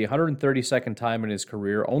touchdowns for the 132nd time in his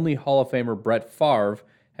career. Only Hall of Famer Brett Favre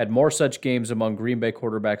had more such games among Green Bay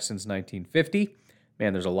quarterbacks since 1950.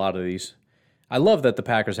 Man, there's a lot of these. I love that the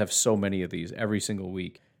Packers have so many of these every single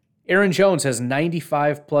week. Aaron Jones has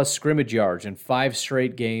 95+ scrimmage yards in 5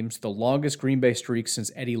 straight games, the longest Green Bay streak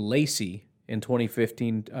since Eddie Lacy in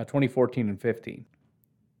 2014 and 15.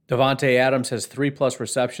 Davante Adams has 3+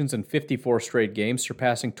 receptions in 54 straight games,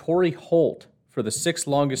 surpassing Torrey Holt for the 6th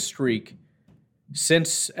longest streak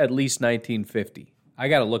since at least 1950. I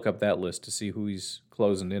got to look up that list to see who he's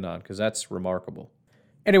closing in on because that's remarkable.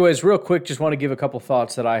 Anyways, real quick, just want to give a couple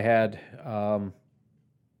thoughts that I had.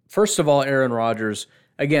 First of all, Aaron Rodgers.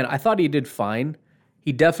 Again, I thought he did fine.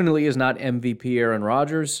 He definitely is not MVP Aaron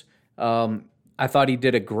Rodgers. I thought he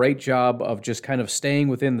did a great job of just kind of staying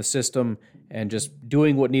within the system and just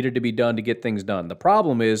doing what needed to be done to get things done. The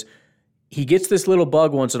problem is he gets this little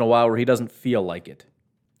bug once in a while where he doesn't feel like it.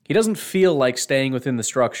 He doesn't feel like staying within the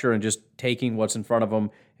structure and just taking what's in front of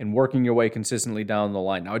him and working your way consistently down the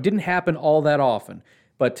line. Now, it didn't happen all that often.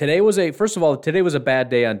 But today was a bad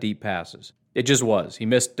day on deep passes. It just was. He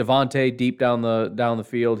missed Davante deep down the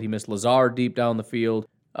field. He missed Lazard deep down the field.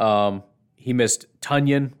 He missed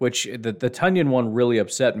Tonyan, which the Tonyan one really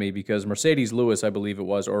upset me because Mercedes Lewis, I believe it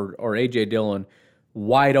was, or A.J. Dillon,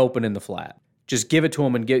 wide open in the flat. Just give it to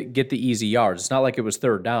him and get the easy yards. It's not like it was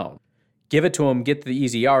 3rd down. Give it to him, get the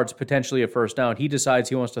easy yards, potentially a 1st down. He decides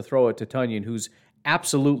he wants to throw it to Tonyan, who's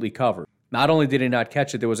absolutely covered. Not only did he not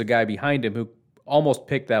catch it, there was a guy behind him who almost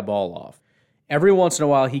picked that ball off. Every once in a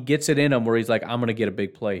while, he gets it in him where he's like, I'm going to get a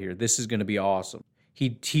big play here. This is going to be awesome.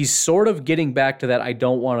 He's sort of getting back to that I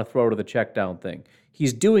don't want to throw to the check down thing.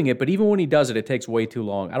 He's doing it, but even when he does it, it takes way too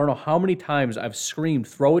long. I don't know how many times I've screamed,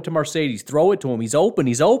 throw it to Mercedes, throw it to him. He's open,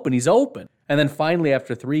 he's open, he's open. And then finally,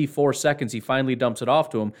 after 3-4 seconds, he finally dumps it off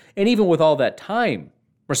to him. And even with all that time,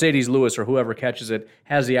 Mercedes Lewis or whoever catches it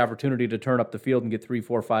has the opportunity to turn up the field and get 3,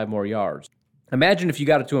 4, 5 more yards. Imagine if you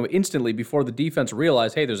got it to him instantly before the defense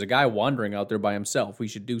realized, hey, there's a guy wandering out there by himself. We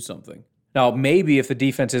should do something. Now, maybe if the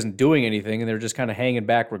defense isn't doing anything and they're just kind of hanging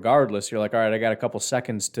back regardless, you're like, all right, I got a couple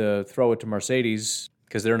seconds to throw it to Mercedes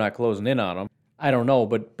because they're not closing in on him. I don't know,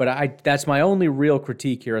 but that's my only real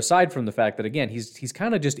critique here, aside from the fact that, again, he's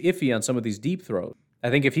kind of just iffy on some of these deep throws. I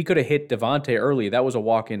think if he could have hit Davante early, that was a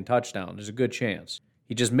walk-in touchdown. There's a good chance.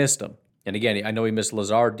 He just missed him. And again, I know he missed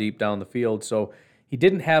Lazard deep down the field, so he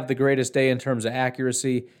didn't have the greatest day in terms of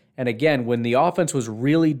accuracy. And again, when the offense was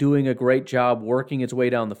really doing a great job working its way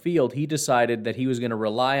down the field, he decided that he was going to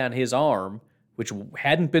rely on his arm, which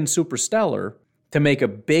hadn't been super stellar, to make a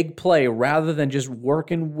big play rather than just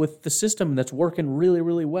working with the system that's working really,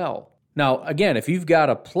 really well. Now, again, if you've got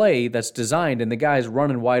a play that's designed and the guy's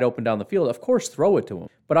running wide open down the field, of course throw it to him.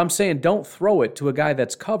 But I'm saying don't throw it to a guy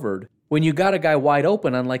that's covered when you got a guy wide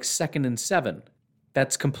open on like 2nd and 7.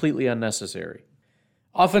 That's completely unnecessary.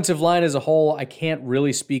 Offensive line as a whole, I can't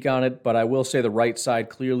really speak on it, but I will say the right side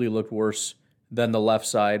clearly looked worse than the left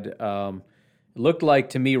side. It looked like,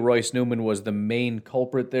 to me, Royce Newman was the main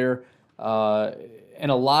culprit there. And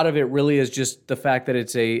And a lot of it really is just the fact that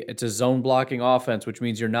it's a zone blocking offense, which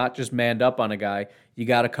means you're not just manned up on a guy. You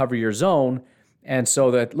got to cover your zone. And so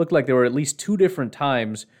that looked like there were at least 2 different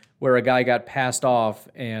times where a guy got passed off,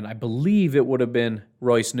 and I believe it would have been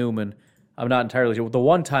Royce Newman. I'm not entirely sure. The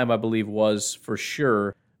one time I believe was for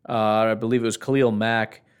sure. I believe it was Khalil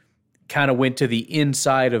Mack kind of went to the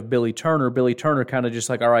inside of Billy Turner. Billy Turner kind of just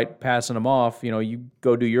like, all right, passing him off. You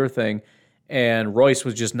go do your thing. And Royce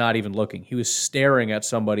was just not even looking. He was staring at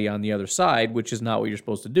somebody on the other side, which is not what you're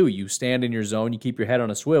supposed to do. You stand in your zone, you keep your head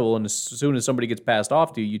on a swivel, and as soon as somebody gets passed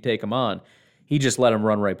off to you, you take them on. He just let him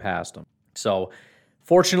run right past him. So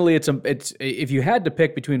fortunately, it's if you had to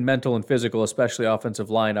pick between mental and physical, especially offensive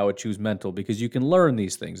line, I would choose mental because you can learn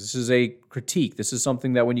these things. This is a critique. This is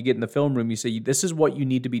something that when you get in the film room, you say, this is what you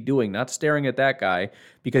need to be doing, not staring at that guy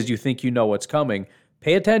because you think you know what's coming.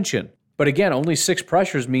 Pay attention. But again, only 6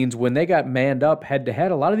 pressures means when they got manned up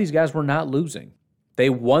head-to-head, a lot of these guys were not losing.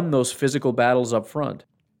 They won those physical battles up front.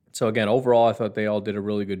 So again, overall, I thought they all did a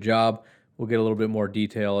really good job. We'll get a little bit more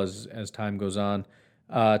detail as time goes on.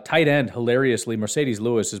 Tight end, hilariously, Mercedes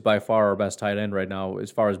Lewis is by far our best tight end right now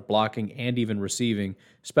as far as blocking and even receiving,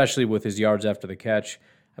 especially with his yards after the catch.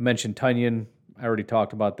 I mentioned Tunyon. I already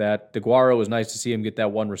talked about that. DeGuara, was nice to see him get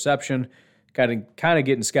that 1 reception. Kind of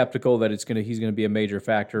getting skeptical that he's going to be a major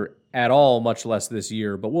factor at all, much less this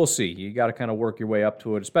year. But we'll see. You got to kind of work your way up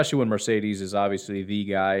to it, especially when Mercedes is obviously the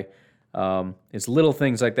guy. It's little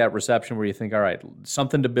things like that reception where you think, all right,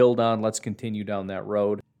 something to build on. Let's continue down that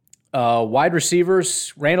road. Wide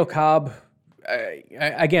receivers, Randall Cobb.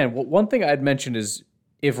 Again, one thing I'd mentioned is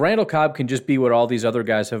if Randall Cobb can just be what all these other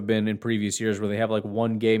guys have been in previous years where they have like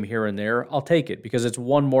 1 game here and there, I'll take it because it's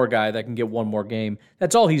one more guy that can get 1 more game.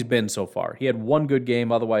 That's all he's been so far. He had 1 good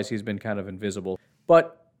game, otherwise he's been kind of invisible.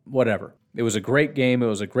 But whatever. It was a great game. It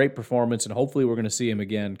was a great performance, and hopefully we're going to see him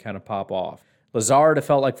again kind of pop off. Lazard, it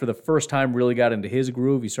felt like for the first time, really got into his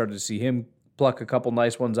groove. You started to see him pluck a couple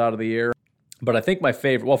nice ones out of the air. But I think my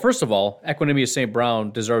favorite, well, first of all, Equanimeous St.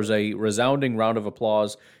 Brown deserves a resounding round of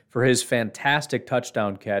applause for his fantastic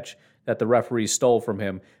touchdown catch that the referees stole from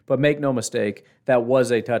him. But make no mistake, that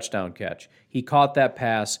was a touchdown catch. He caught that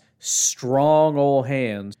pass, strong old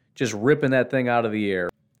hands, just ripping that thing out of the air.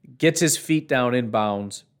 Gets his feet down in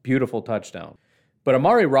bounds, beautiful touchdown. But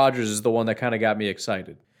Amari Rodgers is the one that kind of got me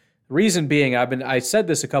excited. The reason being, I said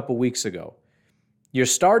this a couple weeks ago. You're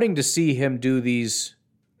starting to see him do these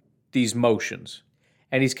motions,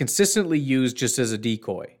 and he's consistently used just as a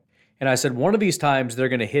decoy. And I said, one of these times they're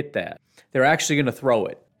going to hit that. They're actually going to throw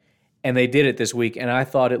it. And they did it this week, and I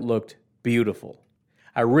thought it looked beautiful.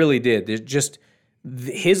 I really did. There's just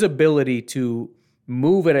his ability to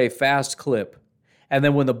move at a fast clip, and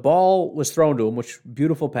then when the ball was thrown to him, which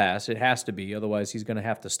beautiful pass, it has to be, otherwise he's going to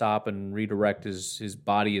have to stop and redirect his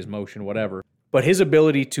body, his motion, whatever. But his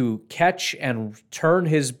ability to catch and turn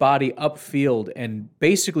his body upfield and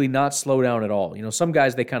basically not slow down at all. Some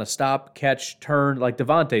guys, they kind of stop, catch, turn, like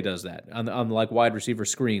Devontae does that on like wide receiver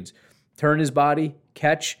screens. Turn his body,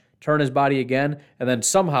 catch, turn his body again, and then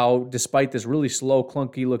somehow, despite this really slow,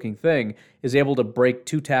 clunky-looking thing, is able to break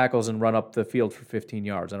 2 tackles and run up the field for 15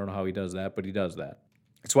 yards. I don't know how he does that, but he does that.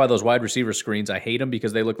 That's why those wide receiver screens, I hate them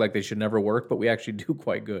because they look like they should never work, but we actually do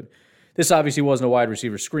quite good. This obviously wasn't a wide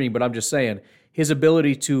receiver screen, but I'm just saying his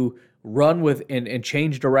ability to run with and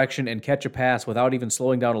change direction and catch a pass without even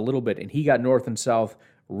slowing down a little bit, and he got north and south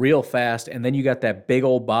real fast, and then you got that big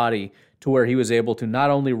old body to where he was able to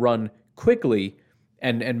not only run quickly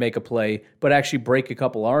and make a play, but actually break a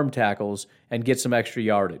couple arm tackles and get some extra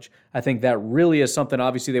yardage. I think that really is something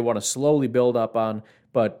obviously they want to slowly build up on,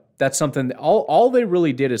 but that's something, all they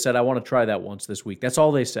really did is said, I want to try that once this week. That's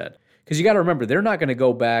all they said. Because you got to remember, they're not going to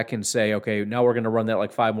go back and say, okay, now we're going to run that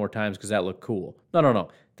like 5 more times because that looked cool. No.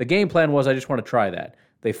 The game plan was, I just want to try that.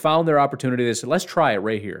 They found their opportunity. They said, let's try it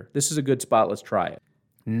right here. This is a good spot. Let's try it.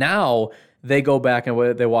 Now they go back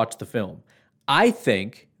and they watch the film. I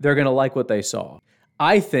think they're going to like what they saw.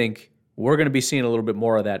 I think we're going to be seeing a little bit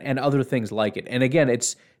more of that and other things like it. And again,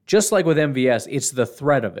 it's just like with MVS, it's the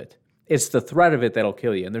threat of it. It's the threat of it that'll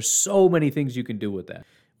kill you. And there's so many things you can do with that.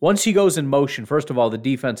 Once he goes in motion, first of all, the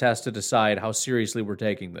defense has to decide how seriously we're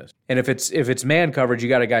taking this. And if it's man coverage, you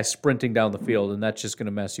got a guy sprinting down the field, and that's just going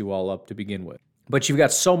to mess you all up to begin with. But you've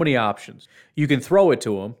got so many options. You can throw it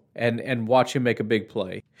to him and watch him make a big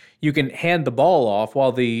play. You can hand the ball off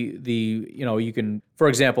while you can, for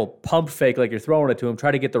example, pump fake like you're throwing it to him,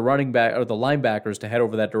 try to get the running back or the linebackers to head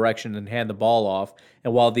over that direction and hand the ball off.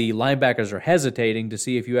 And while the linebackers are hesitating to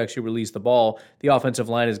see if you actually release the ball, the offensive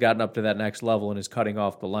line has gotten up to that next level and is cutting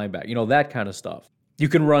off the linebacker. That kind of stuff. You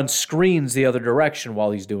can run screens the other direction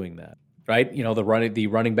while he's doing that. right? You know, the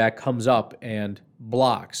running back comes up and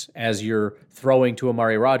blocks as you're throwing to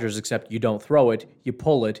Amari Rodgers, except you don't throw it, you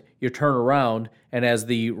pull it, you turn around, and as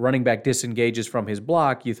the running back disengages from his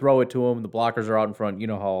block, you throw it to him, the blockers are out in front, you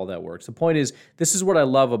know how all that works. The point is, this is what I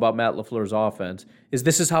love about Matt LaFleur's offense, is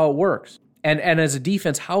this is how it works. And as a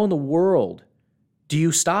defense, how in the world do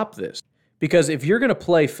you stop this? Because if you're going to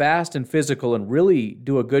play fast and physical and really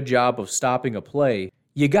do a good job of stopping a play,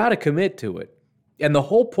 you got to commit to it. And the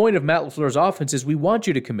whole point of Matt LaFleur's offense is we want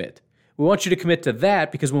you to commit. We want you to commit to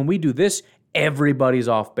that because when we do this, everybody's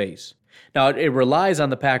off base. Now, it relies on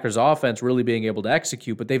the Packers' offense really being able to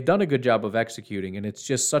execute, but they've done a good job of executing, and it's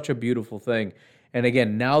just such a beautiful thing. And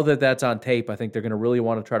again, now that that's on tape, I think they're going to really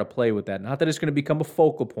want to try to play with that. Not that it's going to become a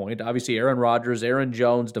focal point. Obviously, Aaron Rodgers, Aaron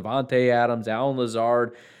Jones, Devontae Adams, Allen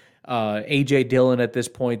Lazard, A.J. Dillon at this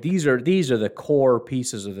point. These are the core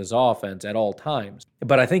pieces of this offense at all times.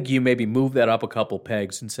 But I think you maybe move that up a couple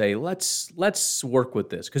pegs and say, let's work with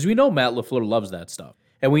this. Because we know Matt LaFleur loves that stuff.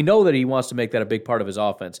 And we know that he wants to make that a big part of his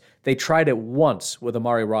offense. They tried it once with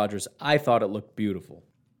Amari Rodgers. I thought it looked beautiful.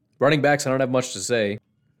 Running backs, I don't have much to say.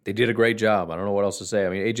 They did a great job. I don't know what else to say. I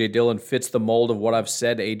mean, A.J. Dillon fits the mold of what I've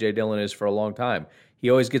said A.J. Dillon is for a long time.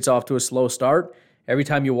 He always gets off to a slow start. Every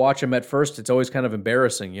time you watch him at first, it's always kind of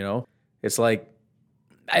embarrassing, you know? It's like,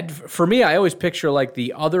 for me, I always picture like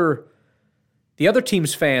the other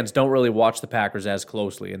team's fans don't really watch the Packers as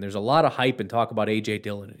closely, and there's a lot of hype and talk about A.J.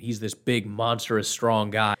 Dillon, and he's this big, monstrous, strong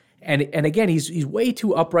guy. And again, he's way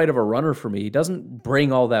too upright of a runner for me. He doesn't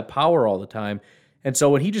bring all that power all the time. And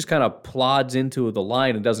so when he just kind of plods into the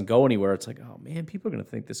line and doesn't go anywhere, it's like, oh man, people are going to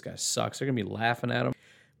think this guy sucks. They're going to be laughing at him.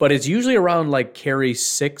 But it's usually around like carry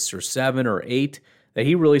 6 or 7 or 8 that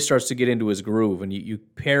he really starts to get into his groove. And you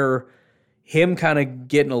pair him kind of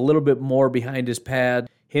getting a little bit more behind his pad,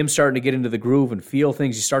 him starting to get into the groove and feel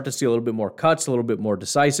things. You start to see a little bit more cuts, a little bit more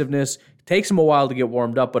decisiveness. It takes him a while to get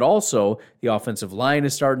warmed up, but also the offensive line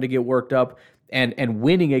is starting to get worked up and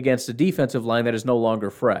winning against a defensive line that is no longer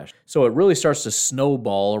fresh. So it really starts to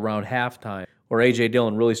snowball around halftime where A.J.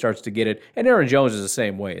 Dillon really starts to get it. And Aaron Jones is the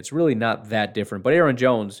same way. It's really not that different. But Aaron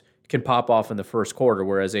Jones can pop off in the first quarter,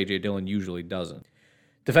 whereas A.J. Dillon usually doesn't.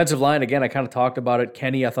 Defensive line, again, I kind of talked about it.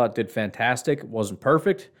 Kenny, I thought, did fantastic. It wasn't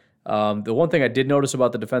perfect. The one thing I did notice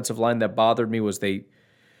about the defensive line that bothered me was they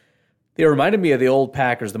reminded me of the old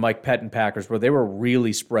Packers, the Mike Pettin Packers, where they were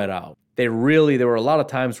really spread out. There were a lot of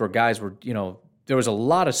times where guys were, there was a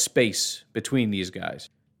lot of space between these guys.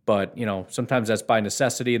 But, sometimes that's by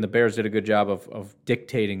necessity, and the Bears did a good job of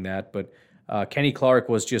dictating that. But Kenny Clark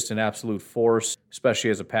was just an absolute force,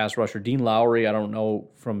 especially as a pass rusher. Dean Lowry, I don't know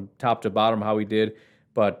from top to bottom how he did,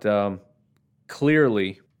 but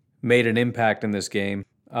clearly made an impact in this game.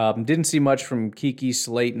 Didn't see much from Kiki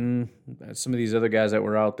Slayton, some of these other guys that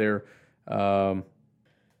were out there.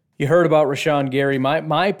 You heard about Rashawn Gary.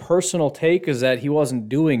 My personal take is that he wasn't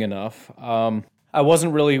doing enough. I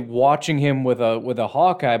wasn't really watching him with a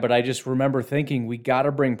Hawkeye, but I just remember thinking we got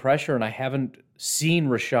to bring pressure, and I haven't seen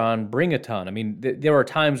Rashawn bring a ton. I mean, there were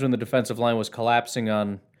times when the defensive line was collapsing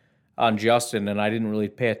on Justin, and I didn't really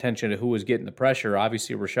pay attention to who was getting the pressure.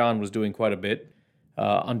 Obviously, Rashawn was doing quite a bit,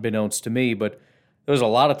 unbeknownst to me, but there was a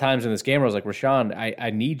lot of times in this game where I was like, Rashawn, I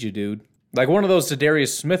need you, dude. Like one of those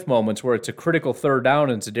Za'Darius Smith moments where it's a critical third down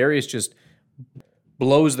and Za'Darius just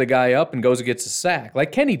blows the guy up and goes and gets a sack,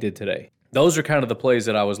 like Kenny did today. Those are kind of the plays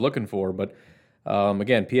that I was looking for. But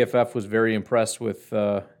again, PFF was very impressed with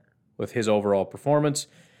his overall performance.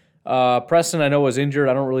 Preston, I know, was injured.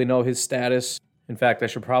 I don't really know his status. In fact, I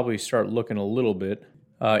should probably start looking a little bit.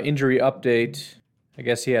 Injury update. I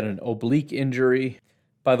guess he had an oblique injury.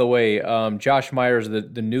 By the way, Josh Myers,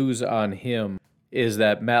 the news on him is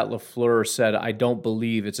that Matt LaFleur said, I don't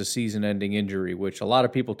believe it's a season-ending injury, which a lot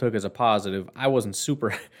of people took as a positive. I wasn't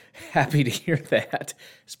super happy to hear that,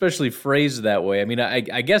 especially phrased that way. I mean, I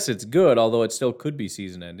guess it's good, although it still could be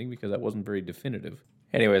season-ending because that wasn't very definitive.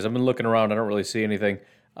 Anyways, I've been looking around. I don't really see anything.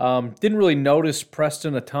 Didn't really notice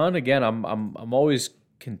Preston a ton. Again, I'm always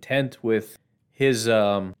content with his,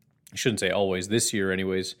 I shouldn't say always, this year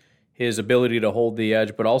anyways, his ability to hold the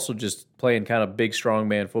edge, but also just playing kind of big, strong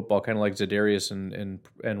man football, kind of like Za'Darius and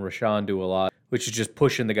Rashawn do a lot, which is just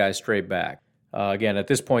pushing the guy straight back. Again, at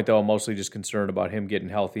this point, though, I'm mostly just concerned about him getting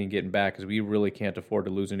healthy and getting back because we really can't afford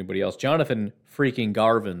to lose anybody else. Jonathan freaking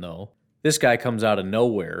Garvin, though, this guy comes out of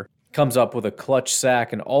nowhere, comes up with a clutch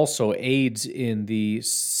sack and also aids in the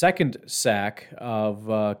second sack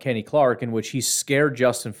of Kenny Clark, in which he scared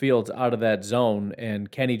Justin Fields out of that zone, and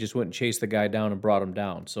Kenny just went and chased the guy down and brought him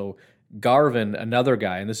down. So Garvin, another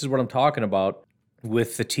guy, and this is what I'm talking about,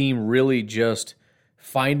 with the team really just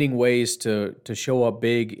finding ways to show up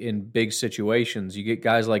big in big situations. You get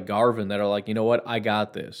guys like Garvin that are like, you know what, I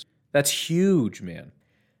got this. That's huge, man.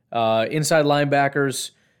 Inside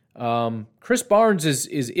linebackers, Chris Barnes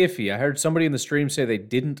is iffy. I heard somebody in the stream say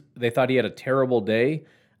they thought he had a terrible day.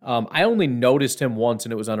 I only noticed him once,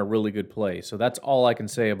 and it was on a really good play. So that's all I can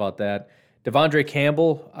say about that. Devondre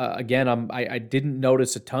Campbell, again, I didn't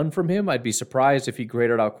notice a ton from him. I'd be surprised if he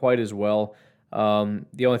graded out quite as well.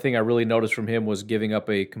 The only thing I really noticed from him was giving up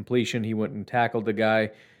a completion. He went and tackled the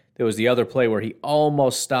guy. There was the other play where he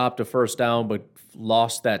almost stopped a first down, but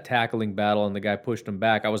lost that tackling battle, and the guy pushed him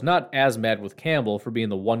back. I was not as mad with Campbell for being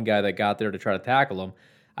the one guy that got there to try to tackle him.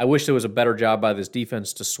 I wish there was a better job by this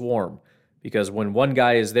defense to swarm, because when one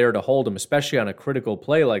guy is there to hold him, especially on a critical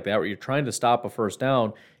play like that where you're trying to stop a first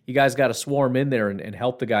down, you guys got to swarm in there and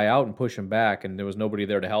help the guy out and push him back, and there was nobody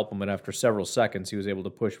there to help him, and after several seconds, he was able to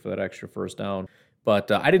push for that extra first down.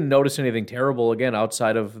 But I didn't notice anything terrible, again,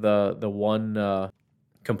 outside of the one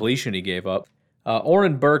completion he gave up.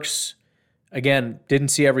 Oren Burks, again, didn't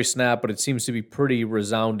see every snap, but it seems to be pretty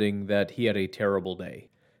resounding that he had a terrible day.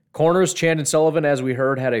 Corners, Chandon Sullivan, as we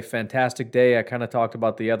heard, had a fantastic day. I kind of talked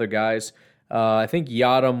about the other guys. I think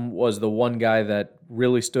Yadam was the one guy that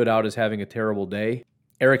really stood out as having a terrible day.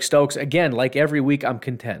 Eric Stokes, again, like every week, I'm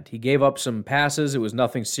content. He gave up some passes. It was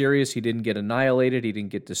nothing serious. He didn't get annihilated. He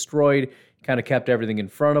didn't get destroyed. He kind of kept everything in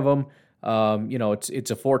front of him.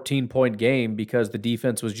 It's a 14-point game because the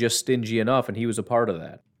defense was just stingy enough, and he was a part of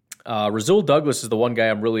that. Rasul Douglas is the one guy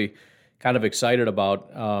I'm really kind of excited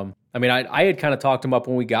about. I had kind of talked him up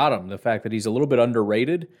when we got him, the fact that he's a little bit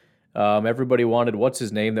underrated. Everybody wanted what's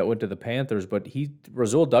his name that went to the Panthers, but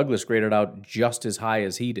Rasul Douglas graded out just as high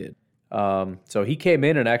as he did. So he came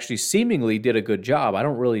in and actually seemingly did a good job. I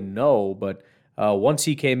don't really know, but once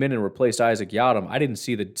he came in and replaced Isaac Yadam, I didn't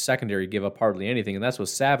see the secondary give up hardly anything, and that's with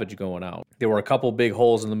Savage going out. There were a couple big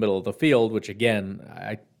holes in the middle of the field, which, again,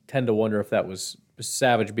 I tend to wonder if that was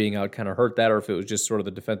Savage being out kind of hurt that, or if it was just sort of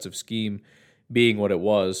the defensive scheme being what it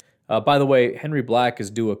was. By the way, Henry Black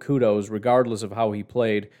is due a kudos regardless of how he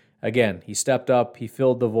played. Again, he stepped up, he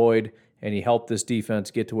filled the void, and he helped this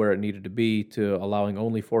defense get to where it needed to be, to allowing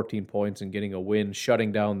only 14 points and getting a win,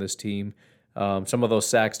 shutting down this team. Some of those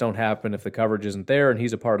sacks don't happen if the coverage isn't there, and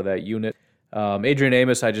he's a part of that unit. Adrian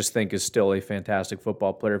Amos, I just think, is still a fantastic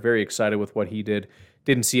football player. Very excited with what he did.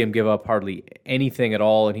 Didn't see him give up hardly anything at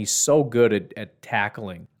all, and he's so good at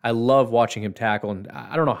tackling. I love watching him tackle, and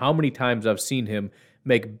I don't know how many times I've seen him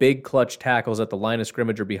make big clutch tackles at the line of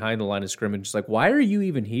scrimmage or behind the line of scrimmage. It's like, why are you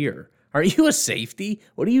even here? Are you a safety?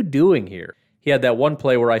 What are you doing here? He had that one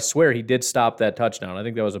play where I swear he did stop that touchdown. I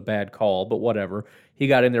think that was a bad call, but whatever. He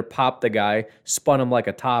got in there, popped the guy, spun him like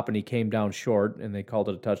a top, and he came down short, and they called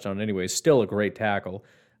it a touchdown anyway. Still a great tackle.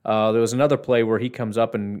 There was another play where he comes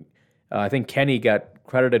up, and I think Kenny got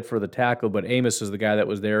credited for the tackle, but Amos is the guy that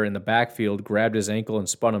was there in the backfield, grabbed his ankle and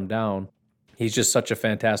spun him down. He's just such a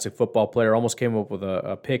fantastic football player. Almost came up with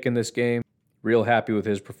a pick in this game. Real happy with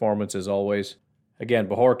his performance as always. Again,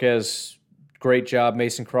 Bojorquez, great job.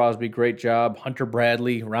 Mason Crosby, great job. Hunter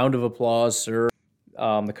Bradley, round of applause, sir.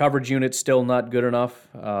 The coverage unit still not good enough.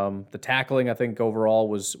 The tackling, I think, overall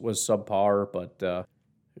was subpar, but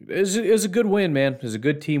it was a good win, man. It was a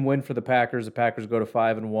good team win for the Packers. The Packers go to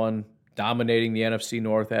 5-1, dominating the NFC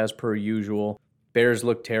North as per usual. Bears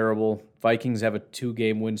look terrible. Vikings have a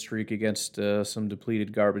 2-game win streak against some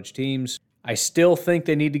depleted garbage teams. I still think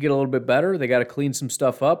they need to get a little bit better. They got to clean some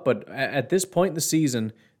stuff up, but at this point in the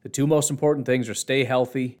season, the two most important things are stay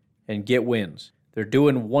healthy and get wins. They're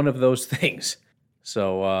doing one of those things.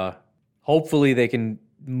 So hopefully they can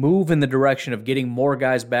move in the direction of getting more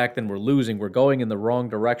guys back than we're losing. We're going in the wrong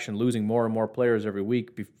direction, losing more and more players every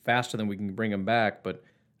week faster than we can bring them back. But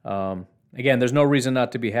again, there's no reason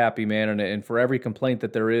not to be happy, man. And for every complaint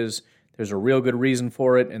that there's a real good reason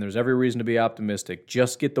for it, and there's every reason to be optimistic.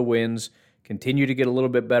 Just get the wins. Continue to get a little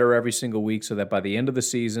bit better every single week so that by the end of the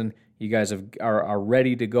season, you guys are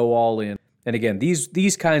ready to go all in. And again,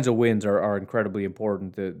 these kinds of wins are incredibly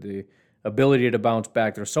important. The ability to bounce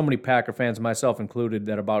back. There's so many Packer fans, myself included,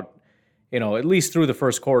 that about, at least through the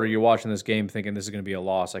first quarter, you're watching this game thinking this is going to be a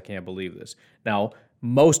loss. I can't believe this. Now,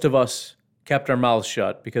 most of us kept our mouths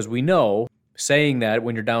shut because we know saying that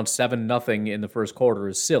when you're down 7-0 in the first quarter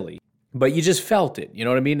is silly. But you just felt it, you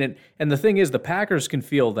know what I mean? And the thing is, the Packers can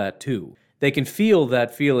feel that too. They can feel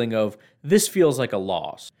that feeling of, this feels like a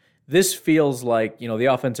loss. This feels like, the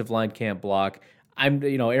offensive line can't block.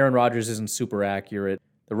 Aaron Rodgers isn't super accurate.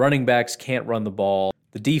 The running backs can't run the ball.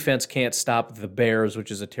 The defense can't stop the Bears,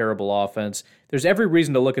 which is a terrible offense. There's every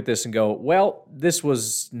reason to look at this and go, well, this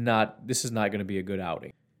is not going to be a good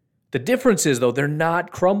outing. The difference is, though, they're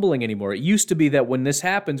not crumbling anymore. It used to be that when this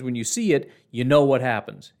happens, when you see it, you know what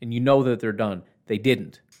happens, and you know that they're done. They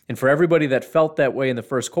didn't. And for everybody that felt that way in the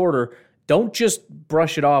first quarter, don't just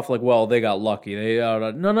brush it off like, well, they got lucky.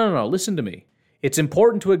 No. Listen to me. It's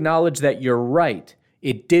important to acknowledge that you're right.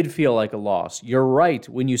 It did feel like a loss. You're right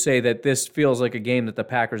when you say that this feels like a game that the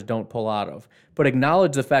Packers don't pull out of. But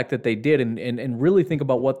acknowledge the fact that they did and really think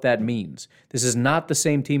about what that means. This is not the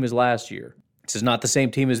same team as last year. This is not the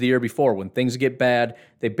same team as the year before. When things get bad,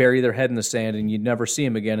 they bury their head in the sand and you never see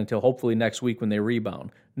them again until hopefully next week when they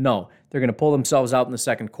rebound. No, they're going to pull themselves out in the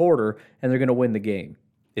second quarter and they're going to win the game.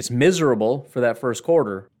 It's miserable for that first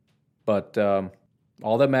quarter, but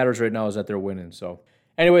all that matters right now is that they're winning. So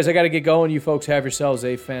anyways, I got to get going. You folks have yourselves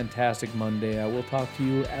a fantastic Monday. I will talk to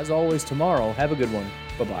you, as always, tomorrow. Have a good one.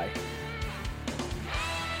 Bye-bye.